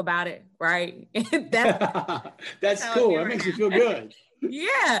to talk about it, right? That's cool. That makes you feel good.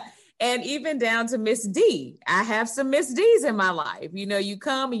 Yeah. And even down to Miss D. I have some Miss D's in my life. You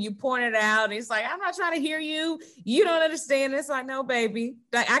come and you point it out and it's like, I'm not trying to hear you. You don't understand. It's like, no, baby.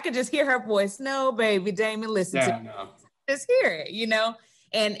 Like I could just hear her voice. No, baby, Damon, listen to me. No. Just hear it,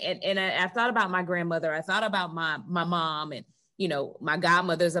 And I thought about my grandmother. I thought about my mom and, my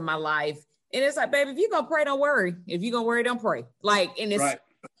godmothers in my life. And it's like, baby, if you're going to pray, don't worry. If you're going to worry, don't pray. Like, and it's, right.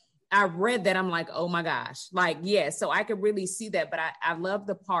 I read that. I'm like, oh my gosh. Like, yeah. So I could really see that. But I love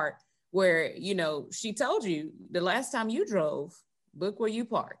the part where, she told you the last time you drove, look where you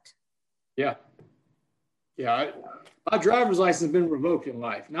parked. Yeah. Yeah. My driver's license has been revoked in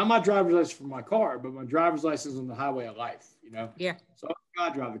life. Not my driver's license for my car, but my driver's license on the highway of life, Yeah. So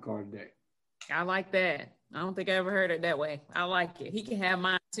God drive the car today. I like that. I don't think I ever heard it that way. I like it. He can have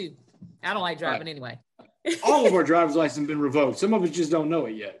mine too. I don't like driving anyway. All of our driver's license have been revoked. Some of us just don't know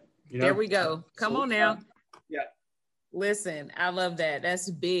it yet. There we go. Come on now. Yeah. Listen, I love that. That's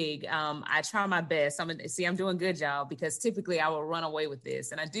big. I try my best. I'm doing good, y'all, because typically I will run away with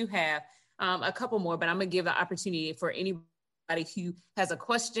this. And I do have a couple more, but I'm going to give the opportunity for anybody who has a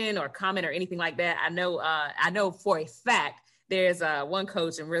question or comment or anything like that. I know for a fact there's one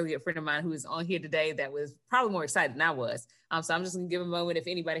coach and really a friend of mine who is on here today that was probably more excited than I was. So I'm just going to give a moment. If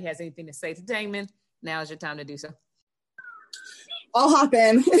anybody has anything to say to Damon, now is your time to do so. I'll hop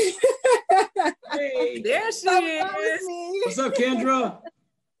in. Hey, there she is. What's up, Kendra?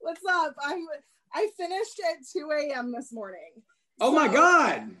 What's up? I finished at 2 a.m. this morning. Oh my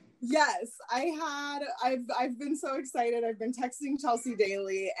God. Yes, I've been so excited. I've been texting Chelsea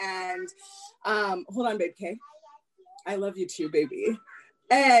daily and hold on, babe K. I love you too, baby.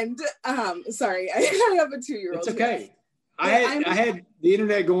 And sorry, I have a 2-year-old. It's okay. I had the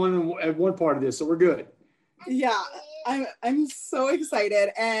internet going at one part of this, so we're good. Yeah, I'm so excited.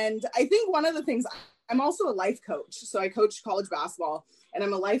 And I think one of the things, I'm also a life coach. So I coach college basketball and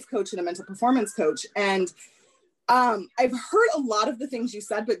I'm a life coach and a mental performance coach. And I've heard a lot of the things you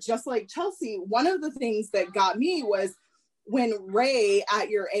said, but just like Chelsea, one of the things that got me was when Ray at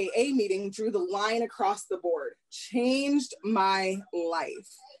your AA meeting drew the line across the board, changed my life.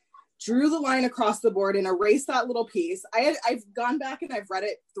 Drew the line across the board and erased that little piece. I've gone back and I've read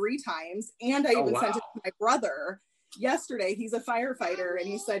it 3 times. And I even sent it to my brother yesterday. He's a firefighter. And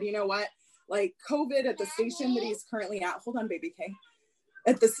he said, you know what? Like COVID at the station that he's currently at, hold on, baby K.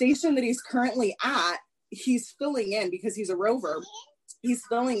 At the station that he's currently at, he's filling in because he's a rover. He's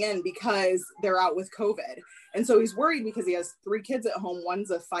filling in because they're out with COVID. And so he's worried because he has 3 kids at home. One's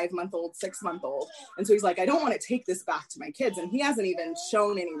a 5-month-old, 6-month-old. And so he's like, I don't want to take this back to my kids. And he hasn't even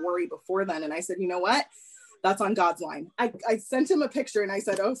shown any worry before then. And I said, you know what? That's on God's line. I sent him a picture and I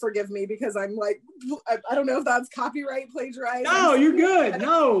said, oh, forgive me, because I'm like, I don't know if that's copyright plagiarized. No, you're good.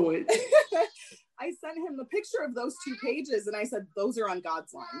 No. I sent him the picture of those 2 pages and I said, those are on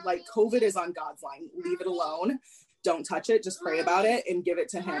God's line. Like COVID is on God's line. Leave it alone. Don't touch it. Just pray about it and give it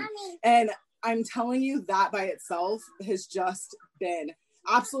to him. And I'm telling you, that by itself has just been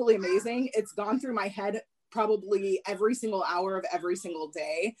absolutely amazing. It's gone through my head probably every single hour of every single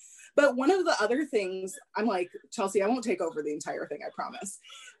day. But one of the other things, I'm like, Chelsea, I won't take over the entire thing, I promise.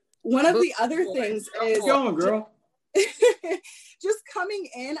 One of the other things is going, girl. Just coming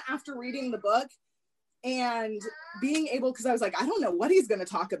in after reading the book and being able, because I was like, I don't know what he's going to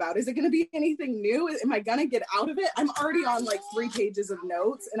talk about. Is it going to be anything new? Am I going to get out of it? I'm already on like 3 pages of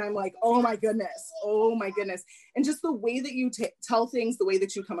notes and I'm like, oh my goodness. And just the way that you tell things, the way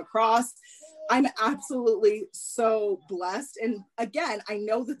that you come across, I'm absolutely so blessed. And again, I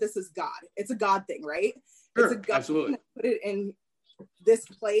know that this is God. It's a God thing, right? It's a Sure, God absolutely. that put it in this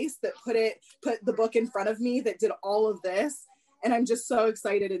place, that put the book in front of me, that did all of this. And I'm just so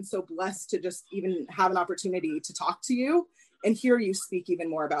excited and so blessed to just even have an opportunity to talk to you and hear you speak even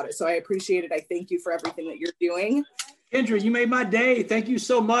more about it. So I appreciate it. I thank you for everything that you're doing. Kendra, you made my day. Thank you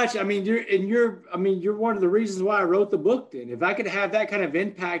so much. I mean, you're one of the reasons why I wrote the book. Then, if I could have that kind of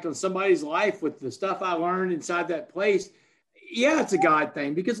impact on somebody's life with the stuff I learned inside that place, yeah, it's a God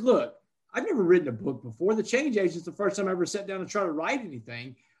thing. Because look, I've never written a book before. The Change Agent is the first time I ever sat down and tried to write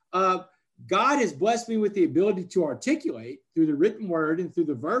anything. God has blessed me with the ability to articulate through the written word and through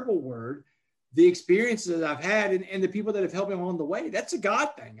the verbal word the experiences that I've had and the people that have helped me along the way. That's a God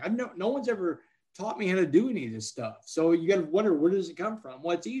thing. No one's ever taught me how to do any of this stuff. So you got to wonder, where does it come from?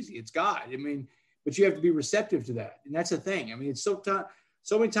 Well, it's easy. It's God. I mean, but you have to be receptive to that. And that's the thing. I mean, it's so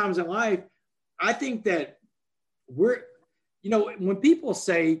many times in life, I think that when people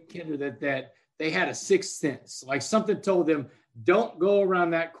say, Kendra, that they had a sixth sense, like something told them, don't go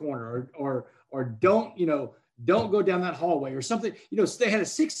around that corner or don't go down that hallway or something, they had a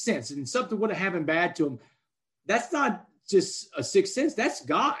sixth sense and something would have happened bad to them. That's not just a sixth sense. That's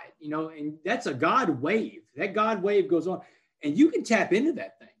God, and that's a God wave. That God wave goes on and you can tap into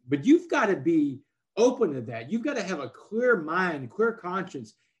that thing, but you've got to be open to that. You've got to have a clear mind, clear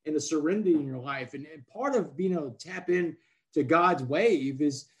conscience, and a serenity in your life. And part of being able to tap in to God's wave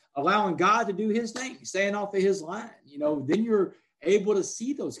is allowing God to do his thing, staying off of his line. Then you're able to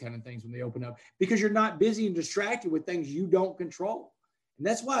see those kind of things when they open up because you're not busy and distracted with things you don't control. And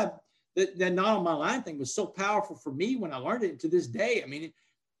that's why that not on my line thing was so powerful for me when I learned it. To this day, I mean,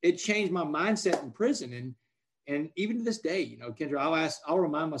 it changed my mindset in prison. And even to this day, Kendra, I'll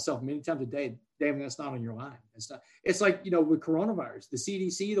remind myself many times a day, Damon, that's not on your line. It's like, with coronavirus, the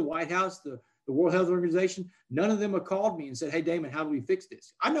CDC, the White House, the World Health Organization, none of them have called me and said, hey, Damon, how do we fix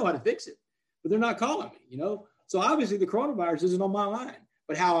this? I know how to fix it, but they're not calling me, So obviously the coronavirus isn't on my line,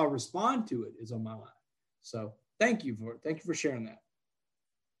 but how I respond to it is on my line. So thank you for sharing that.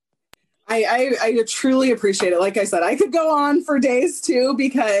 I truly appreciate it. Like I said, I could go on for days too,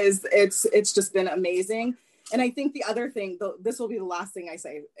 because it's just been amazing. And I think the other thing, this will be the last thing I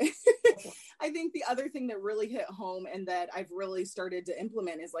say. I think the other thing that really hit home and that I've really started to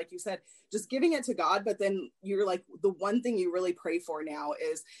implement is, like you said, just giving it to God. But then you're like, the one thing you really pray for now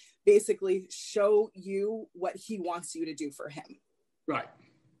is basically show you what he wants you to do for him. Right.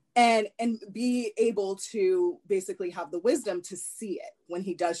 And be able to basically have the wisdom to see it when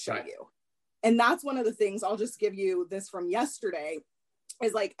he does show you. And that's one of the things. I'll just give you this from yesterday,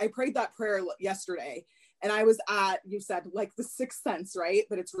 is like, I prayed that prayer yesterday and I was you said like the sixth sense, right?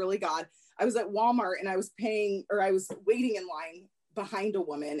 But it's really God. I was at Walmart and I was waiting in line behind a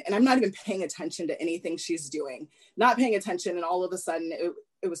woman, and I'm not even paying attention to anything she's doing, not paying attention. And all of a sudden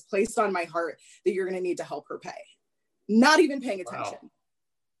it was placed on my heart that you're going to need to help her pay. Not even paying attention. Wow.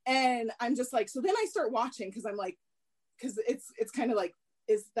 And I'm just like, so then I start watching, because I'm like, because it's kind of like,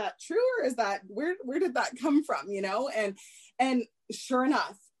 is that true, or is that where did that come from, and sure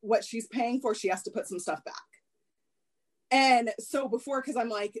enough, what she's paying for, she has to put some stuff back. And so because I'm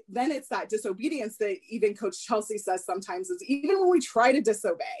like, then it's that disobedience that even Coach Chelsea says sometimes, is even when we try to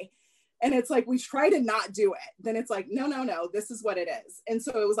disobey and it's like we try to not do it, then it's like, no, this is what it is. And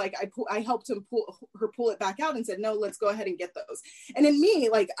so it was like I helped him pull it back out and said, no, let's go ahead and get those. And in me,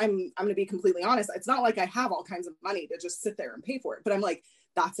 like, I'm going to be completely honest, it's not like I have all kinds of money to just sit there and pay for it, but I'm like,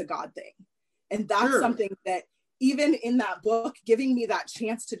 that's a God thing. And that's something that even in that book, giving me that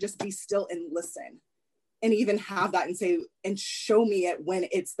chance to just be still and listen, and even have that and say, and show me it when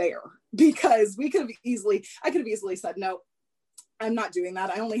it's there, because I could have easily said, no, I'm not doing that.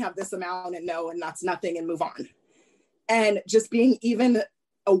 I only have this amount, and no, and that's nothing, and move on. And just being even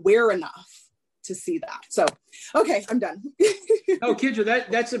aware enough to see that. So, okay, I'm done. No, Kendra,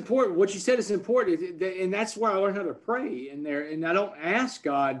 that's important. What you said is important. And that's where I learned how to pray in there. And I don't ask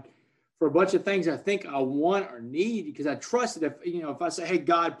God for a bunch of things I think I want or need, because I trust that if I say, hey,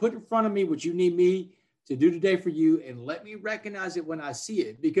 God, put in front of me what you need me to do today for you, and let me recognize it when I see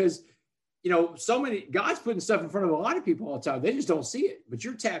it. Because God's putting stuff in front of a lot of people all the time. They just don't see it, but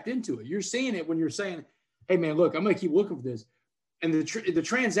you're tapped into it. You're seeing it when you're saying, hey man, look, I'm going to keep looking for this. And the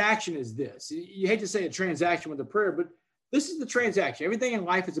transaction is this. You hate to say a transaction with a prayer, but this is the transaction. Everything in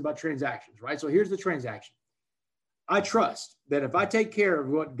life is about transactions, right? So here's the transaction. I trust that if I take care of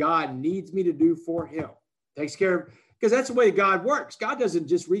what God needs me to do for him, takes care of, because that's the way God works. God doesn't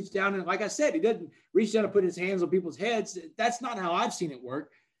just reach down and, like I said, he doesn't reach down and put his hands on people's heads. That's not how I've seen it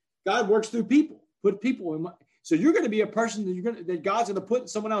work. God works through people, put people in. So you're going to be a person that God's going to put in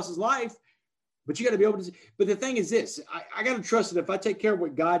someone else's life, but you got to be able to. But the thing is this, I got to trust that if I take care of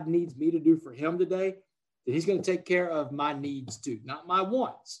what God needs me to do for him today, that he's going to take care of my needs too, not my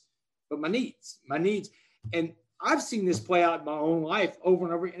wants, but my needs. And I've seen this play out in my own life over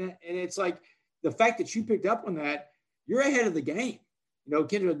and over. And it's like the fact that you picked up on that, you're ahead of the game. You know,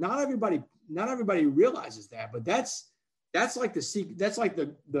 Kendra, not everybody realizes that, but that's like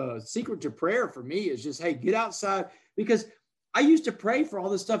the secret to prayer for me is just, hey, get outside, because I used to pray for all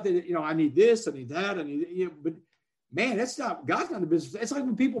this stuff that, you know, I need this, I need that, but man, God's not in the business. It's like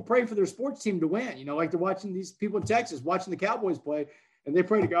when people pray for their sports team to win, you know, like they're watching these people in Texas, watching the Cowboys play, and they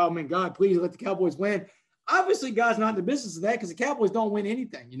pray to God, oh man, God, please let the Cowboys win. Obviously, God's not in the business of that because the Cowboys don't win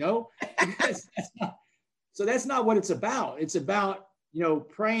anything, you know? So that's not what it's about. It's about, you know,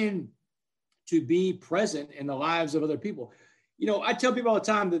 praying to be present in the lives of other people. You know, I tell people all the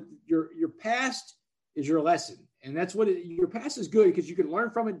time that your past is your lesson. And that's what your past is good because you can learn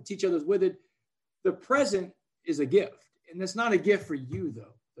from it and teach others with it. The present is a gift. And that's not a gift for you,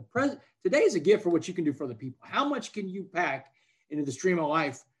 though. The present today is a gift for what you can do for other people. How much can you pack into the stream of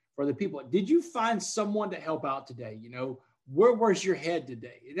life for other people? Did you find someone to help out today? You know, where's your head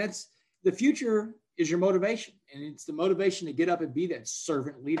today? That's the future is your motivation. And it's the motivation to get up and be that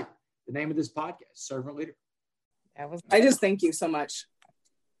servant leader. The name of this podcast, Servant Leader. I just thank you so much.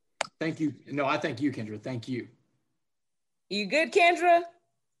 Thank you. No, I thank you, Kendra. Thank you. You good, Kendra?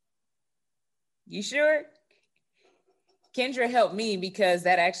 You sure? Kendra helped me because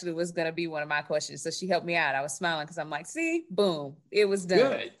that actually was going to be one of my questions. So she helped me out. I was smiling because I'm like, see, boom, it was done.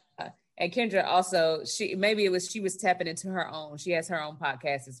 Good. And Kendra also, she was tapping into her own. She has her own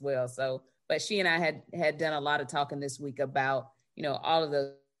podcast as well. So, but she and I had done a lot of talking this week about, you know, all of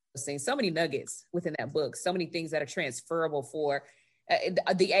those things, so many nuggets within that book, so many things that are transferable for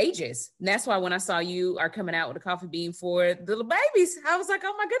the ages. And that's why when I saw you are coming out with a coffee bean for the little babies, I was like,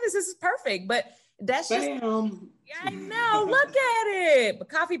 oh my goodness, this is perfect. But that's just, yeah, I know, look at it. But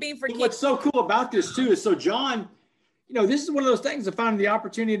coffee bean for kids. What's so cool about this too is, so John, you know, this is one of those things I found the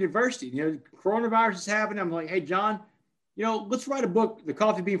opportunity at adversity. You know, coronavirus is happening. I'm like, hey, John, you know, let's write a book, The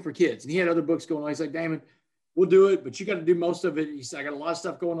Coffee Bean for Kids. And he had other books going on. He's like, Damon, we'll do it, but you got to do most of it. He said, I got a lot of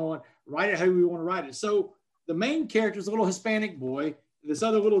stuff going on. Write it how we want to write it. So the main character is a little Hispanic boy. This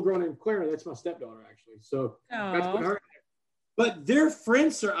other little girl named Clara, that's my stepdaughter, actually. So got to put her in there. But their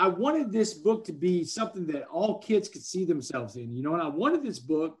friends I wanted this book to be something that all kids could see themselves in, you know, and I wanted this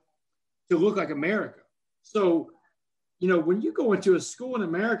book to look like America. So, you know, when you go into a school in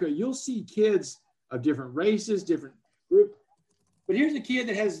America, you'll see kids of different races, different groups. But here's a kid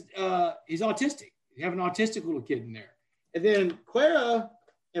that has, he's autistic. You have an autistic little kid in there. And then Clara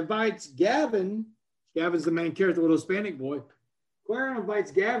invites Gavin. Gavin's the main character, the little Hispanic boy. Clara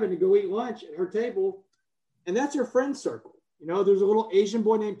invites Gavin to go eat lunch at her table. And that's her friend circle. You know, there's a little Asian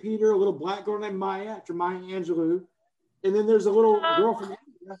boy named Peter, a little black girl named Maya, after Maya Angelou. And then there's a little girl from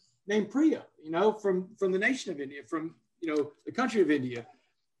India named Priya, you know, from the nation of India, from, you know, the country of India.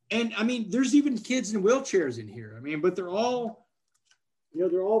 And I mean, there's even kids in wheelchairs in here. I mean, but they're all, you know,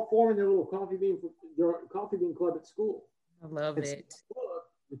 they're all forming their little coffee bean club at school. I love it.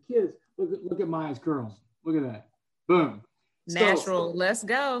 The kids, look at Maya's curls. Look at that. Boom. Natural. So, let's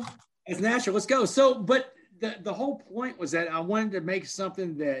go. It's natural. Let's go. So, but the whole point was that I wanted to make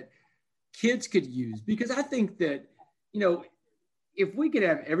something that kids could use, because I think that, you know, if we could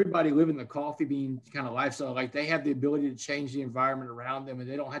have everybody living the coffee bean kind of lifestyle, like they have the ability to change the environment around them and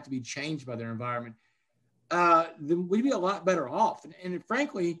they don't have to be changed by their environment, then we'd be a lot better off. And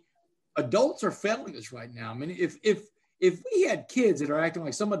frankly, adults are failing us right now. I mean, if we had kids that are acting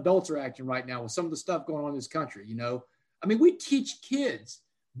like some adults are acting right now with some of the stuff going on in this country, you know, I mean, we teach kids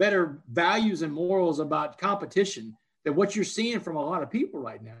better values and morals about competition than what you're seeing from a lot of people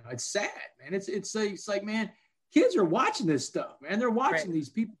right now. It's sad, man. It's like, man, kids are watching this stuff, man. They're watching these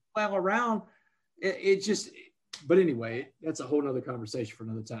people flail around. But anyway, that's a whole nother conversation for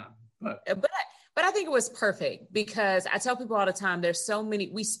another time. But I think it was perfect, because I tell people all the time,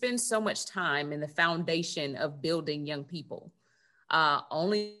 we spend so much time in the foundation of building young people,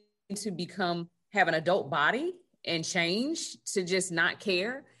 only to have an adult body and change to just not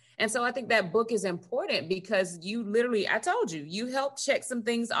care. And so I think that book is important because I told you helped check some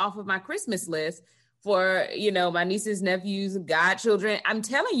things off of my Christmas list for, you know, my nieces, nephews, godchildren. I'm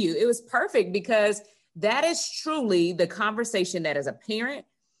telling you, it was perfect because that is truly the conversation that as a parent,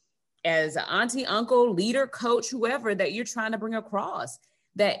 as an auntie, uncle, leader, coach, whoever, that you're trying to bring across,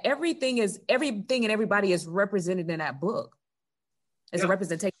 that everything and everybody is represented in that book as a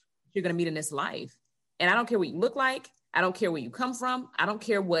representation you're going to meet in this life. And I don't care what you look like. I don't care where you come from. I don't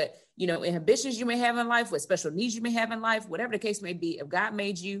care what, you know, inhibitions you may have in life, what special needs you may have in life, whatever the case may be. If God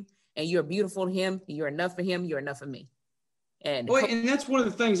made you and you're beautiful to him, and you're enough for him, you're enough for me. And that's one of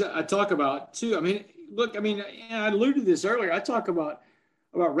the things that I talk about too. I mean, look, I mean, I alluded to this earlier. I talk about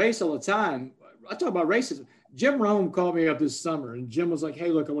race all the time. I talk about racism. Jim Rome called me up this summer, and Jim was like,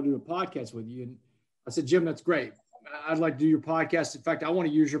 "Hey, look, I want to do a podcast with you." And I said, "Jim, that's great. I'd like to do your podcast. In fact, I want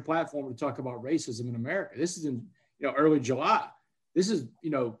to use your platform to talk about racism in America." This is in early July. This is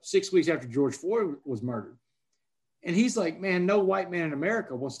 6 weeks after George Floyd was murdered. And he's like, "Man, no white man in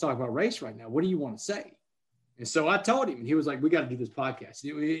America wants to talk about race right now. What do you want to say?" And so I told him, and he was like, "We got to do this podcast."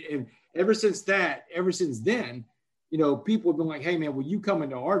 And ever since then, people have been like, "Hey, man, will you come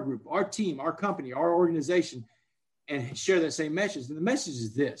into our group, our team, our company, our organization, and share that same message?" And the message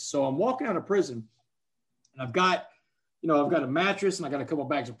is this. So I'm walking out of prison, and I've got a mattress, and I got a couple of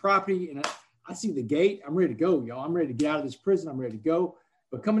bags of property, and I see the gate. I'm ready to go, y'all. I'm ready to get out of this prison. I'm ready to go.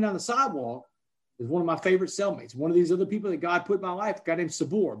 But coming down the sidewalk is one of my favorite cellmates. One of these other people that God put in my life, a guy named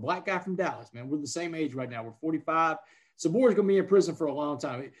Sabor, black guy from Dallas, man. We're the same age right now. We're 45. Sabor is going to be in prison for a long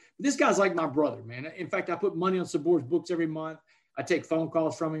time. But this guy's like my brother, man. In fact, I put money on Sabor's books every month. I take phone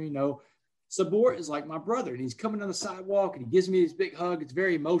calls from him, Sabor is like my brother, and he's coming down the sidewalk, and he gives me this big hug. It's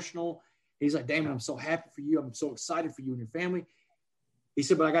very emotional. He's like, "Damon, I'm so happy for you. I'm so excited for you and your family." He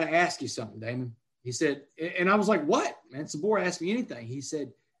said, "But I got to ask you something, Damon." He said, and I was like, "What, man?" Sabor asked me anything. He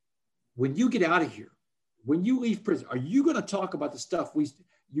said, "When you get out of here, when you leave prison, are you going to talk about the stuff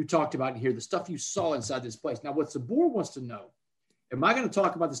you talked about in here, the stuff you saw inside this place?" Now, what Sabor wants to know, am I going to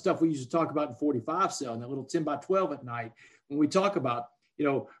talk about the stuff we used to talk about in 45 cell, in that little 10 by 12 at night, when we talk about,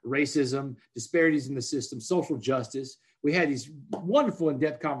 racism, disparities in the system, social justice? We had these wonderful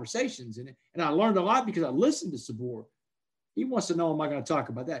in-depth conversations, and I learned a lot because I listened to Sabor. He wants to know, am I going to talk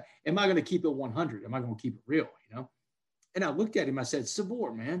about that? Am I going to keep it 100? Am I going to keep it real, And I looked at him, I said,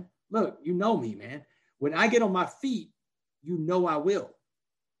 "Sabor, man, look, you know me, man. When I get on my feet, I will."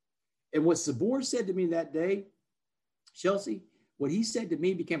 And what Sabor said to me that day, Chelsea, what he said to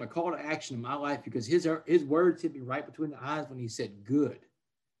me became a call to action in my life, because his words hit me right between the eyes when he said, "Good.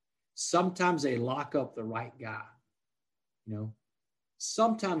 Sometimes they lock up the right guy."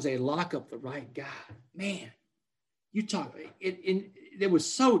 Sometimes they lock up the right guy. Man, you talk, it was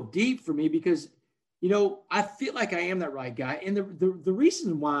so deep for me because, I feel like I am that right guy. And the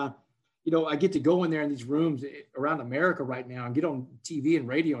reason why, I get to go in there in these rooms around America right now and get on TV and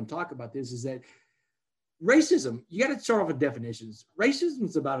radio and talk about this is that racism, you got to start off with definitions. Racism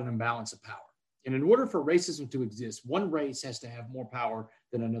is about an imbalance of power. And in order for racism to exist, one race has to have more power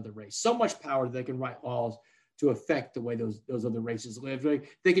than another race. So much power that they can write laws to affect the way those other races live.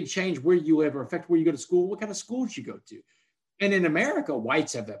 They can change where you live or affect where you go to school, what kind of schools you go to. And in America,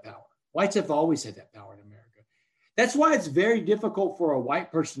 whites have that power. Whites have always had that power in America. That's why it's very difficult for a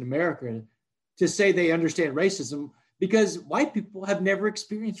white person in America to say they understand racism, because white people have never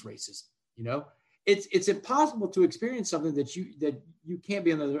experienced racism. It's impossible to experience something that you can't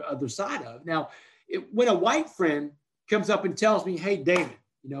be on the other side of. Now, when a white friend comes up and tells me, "Hey, Damon,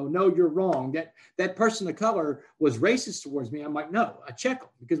 no, you're wrong. That person of color was racist towards me," I'm like, no, I check them,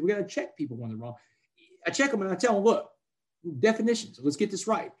 because we got to check people when they're wrong. I check them and I tell them, "Look, definitions. Let's get this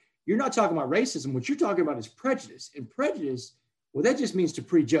right. You're not talking about racism. What you're talking about is prejudice. And prejudice, well, that just means to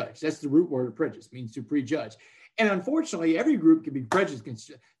prejudge. That's the root word of prejudice, means to prejudge. And unfortunately, every group can be prejudiced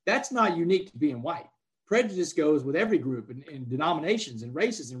against. That's not unique to being white. Prejudice goes with every group in denominations and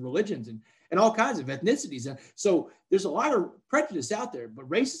races and religions and all kinds of ethnicities. And so there's a lot of prejudice out there, but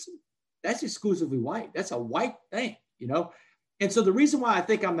racism, that's exclusively white. That's a white thing, And so the reason why I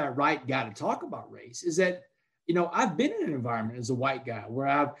think I'm that right guy to talk about race is that, I've been in an environment as a white guy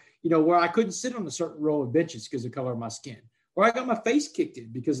where where I couldn't sit on a certain row of benches because of the color of my skin, or I got my face kicked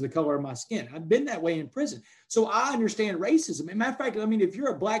in because of the color of my skin. I've been that way in prison. So I understand racism. And matter of fact, if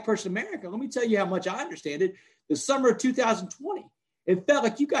you're a black person in America, let me tell you how much I understand it. The summer of 2020, it felt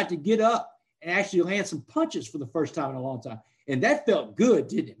like you got to get up and actually land some punches for the first time in a long time. And that felt good,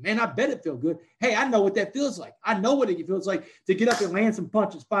 didn't it? Man, I bet it felt good. Hey, I know what that feels like. I know what it feels like to get up and land some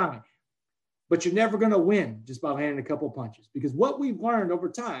punches finally. But you're never going to win just by landing a couple of punches, because what we've learned over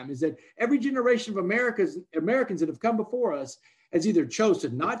time is that every generation of Americans that have come before us has either chose to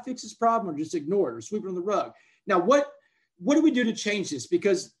not fix this problem or just ignore it or sweep it on the rug. Now, what do we do to change this?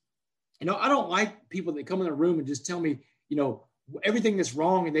 Because, I don't like people that come in the room and just tell me, everything that's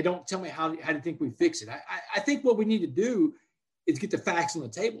wrong, and they don't tell me how to think we fix it. I think what we need to do is get the facts on the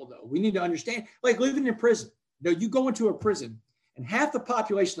table, though. We need to understand, like living in prison. You go into a prison and half the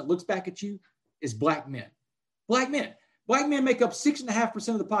population that looks back at you is black men. Black men make up 6.5%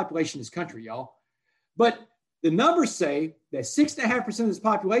 of the population in this country, y'all. But the numbers say that 6.5% of this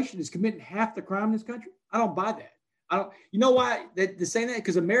population is committing half the crime in this country. I don't buy that. You know why they're saying that?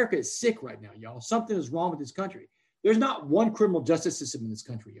 Because America is sick right now, y'all. Something is wrong with this country. There's not one criminal justice system in this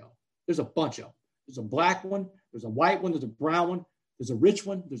country, y'all. There's a bunch of them. There's a black one. There's a white one. There's a brown one. There's a rich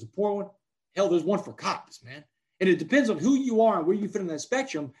one. There's a poor one. Hell, there's one for cops, man. And it depends on who you are and where you fit in that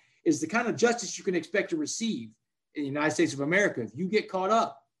spectrum is the kind of justice you can expect to receive in the United States of America if you get caught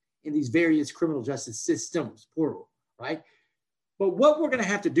up in these various criminal justice systems, plural, right? But what we're going to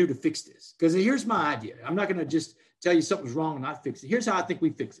have to do to fix this, because here's my idea. I'm not going to just tell you something's wrong and not fix it. Here's how I think we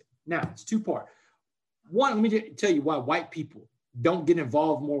fix it. Now, it's two-part. One, let me tell you why white people don't get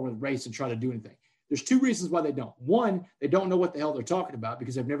involved more with race and try to do anything. There's two reasons why they don't. One, they don't know what the hell they're talking about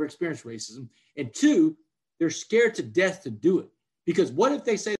because they've never experienced racism. And two, they're scared to death to do it. Because what if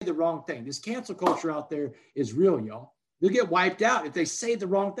they say the wrong thing? This cancel culture out there is real, y'all. They'll get wiped out if they say the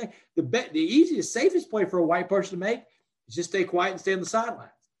wrong thing. The easiest, safest play for a white person to make is just stay quiet and stay on the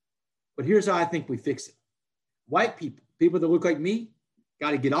sidelines. But here's how I think we fix it. White people, people that look like me,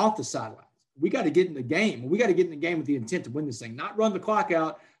 got to get off the sidelines. We got to get in the game. We got to get in the game with the intent to win this thing, not run the clock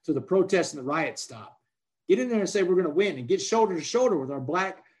out till the protests and the riots stop. Get in there and say we're going to win and get shoulder to shoulder with our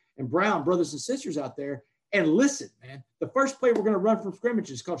black and brown brothers and sisters out there and listen, man. The first play we're going to run from scrimmage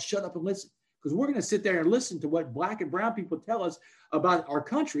is called Shut Up and Listen, because we're going to sit there and listen to what black and brown people tell us about our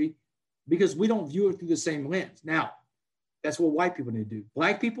country because we don't view it through the same lens. Now, that's what white people need to do.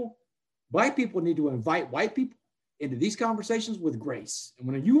 Black people need to invite white people into these conversations with grace. And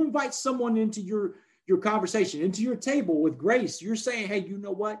when you invite someone into your conversation, into your table with grace, you're saying, hey, you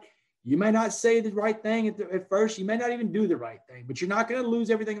know what? You may not say the right thing at first. You may not even do the right thing, but you're not going to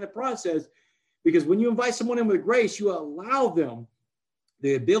lose everything in the process, because when you invite someone in with grace, you allow them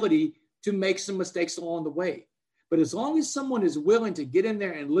the ability to make some mistakes along the way. But as long as someone is willing to get in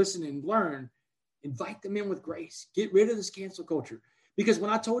there and listen and learn, invite them in with grace. Get rid of this cancel culture. Because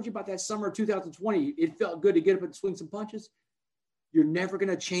when I told you about that summer of 2020, it felt good to get up and swing some punches. You're never going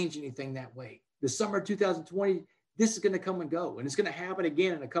to change anything that way. The summer of 2020, this is going to come and go, and it's going to happen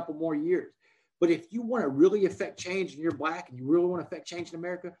again in a couple more years. But if you want to really affect change and you're black and you really want to affect change in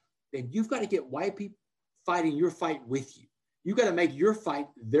America, then you've got to get white people fighting your fight with you. You've got to make your fight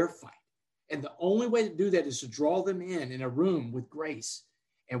their fight. And the only way to do that is to draw them in a room with grace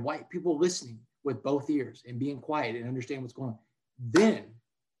and white people listening with both ears and being quiet and understand what's going on. Then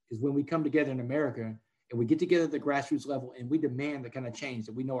is when we come together in America and we get together at the grassroots level and we demand the kind of change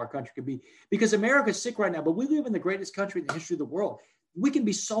that we know our country could be. Because America's sick right now, but we live in the greatest country in the history of the world. We can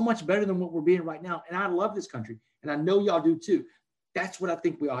be so much better than what we're being right now. And I love this country. And I know y'all do too. That's what I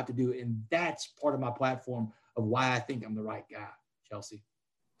think we ought to do. And that's part of my platform of why I think I'm the right guy, Chelsea.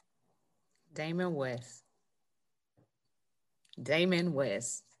 Damon West.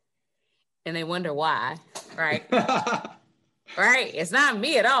 And they wonder why, right? Right? It's not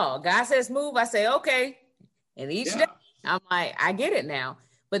me at all. God says move, I say, okay. And each day, I'm like, I get it now.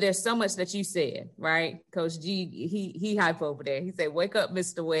 But there's so much that you said, right? Coach G, he hype over there. He said, wake up,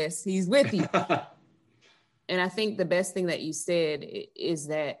 Mr. West. He's with you. And I think the best thing that you said is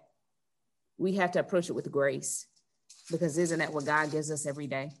that we have to approach it with grace, because isn't that what God gives us every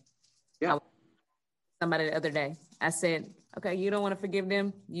day? Yeah. Somebody the other day, I said, okay, you don't want to forgive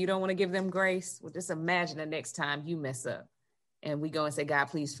them. You don't want to give them grace. Well, just imagine the next time you mess up and we go and say, God,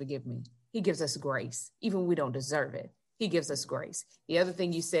 please forgive me. He gives us grace, even when we don't deserve it. He gives us grace. The other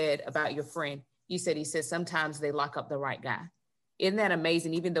thing you said about your friend, he said sometimes they lock up the right guy. Isn't that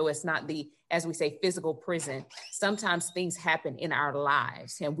amazing? Even though it's not as we say, physical prison, sometimes things happen in our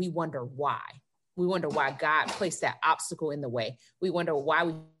lives and we wonder why. We wonder why God placed that obstacle in the way. We wonder why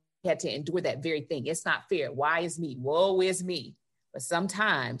we had to endure that very thing. It's not fair. Why is me? Woe is me. But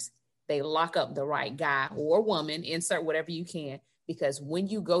sometimes they lock up the right guy or woman, insert whatever you can, because when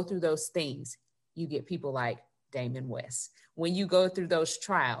you go through those things, you get people like Damon West. When you go through those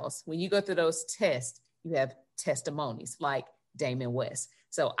trials, when you go through those tests, you have testimonies like Damon West.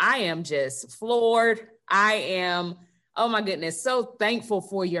 So I am just floored. I am, oh my goodness, so thankful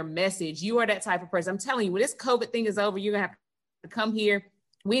for your message. You are that type of person. I'm telling you, when this COVID thing is over, you're going to have to come here.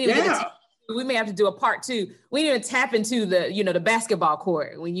 We may have to do a part 2. We didn't even tap into the basketball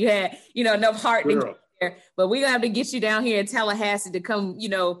court when you had, enough heart to get there. But we're going to have to get you down here in Tallahassee to come,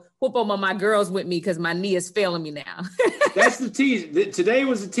 whoop on my girls with me, because my knee is failing me now. That's the teaser. Today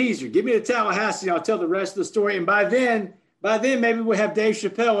was a teaser. Give me the Tallahassee. I'll tell the rest of the story. And by then maybe we'll have Dave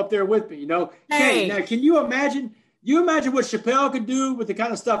Chappelle up there with me, Hey, now, can you imagine? You imagine what Chappelle could do with the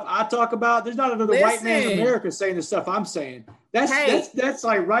kind of stuff I talk about? There's not another white man in America saying the stuff I'm saying. That's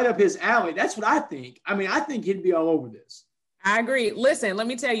like right up his alley. That's what I think. I mean, I think he'd be all over this. I agree. Listen, let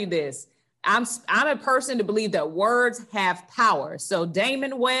me tell you this. I'm a person to believe that words have power. So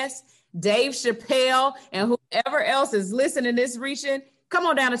Damon West, Dave Chappelle, and whoever else is listening to this region, come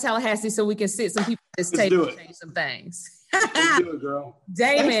on down to Tallahassee so we can sit some people at this table and change some things. Let's do it, girl.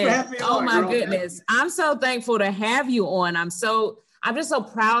 Damon, oh my goodness. I'm so thankful to have you on. I'm just so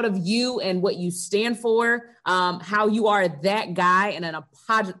proud of you and what you stand for, how you are that guy and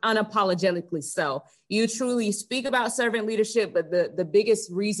unapologetically so. You truly speak about servant leadership, but the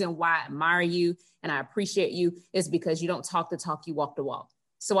biggest reason why I admire you and I appreciate you is because you don't talk the talk, you walk the walk.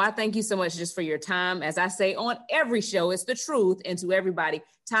 So I thank you so much just for your time. As I say on every show, it's the truth. And to everybody,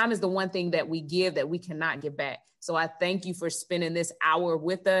 time is the one thing that we give that we cannot give back. So I thank you for spending this hour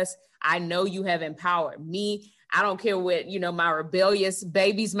with us. I know you have empowered me. I don't care what, my rebellious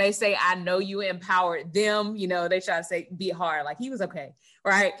babies may say. I know you empowered them. They try to say, be hard, like he was okay.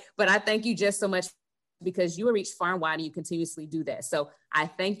 Right. But I thank you just so much because you reach far and wide and you continuously do that. So I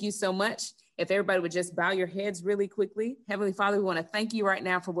thank you so much. If everybody would just bow your heads really quickly. Heavenly Father, we want to thank you right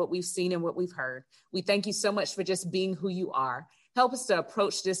now for what we've seen and what we've heard. We thank you so much for just being who you are. Help us to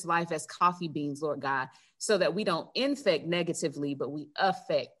approach this life as coffee beans, Lord God, so that we don't infect negatively, but we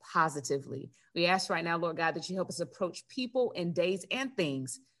affect positively. We ask right now, Lord God, that you help us approach people and days and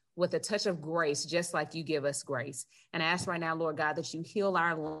things with a touch of grace, just like you give us grace. And I ask right now, Lord God, that you heal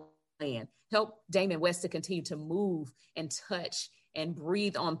our land. Help Damon West to continue to move and touch and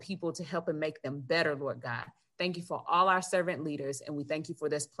breathe on people to help and make them better, Lord God. Thank you for all our servant leaders, and we thank you for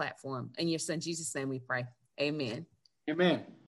this platform. In your son, Jesus' name we pray. Amen. Amen.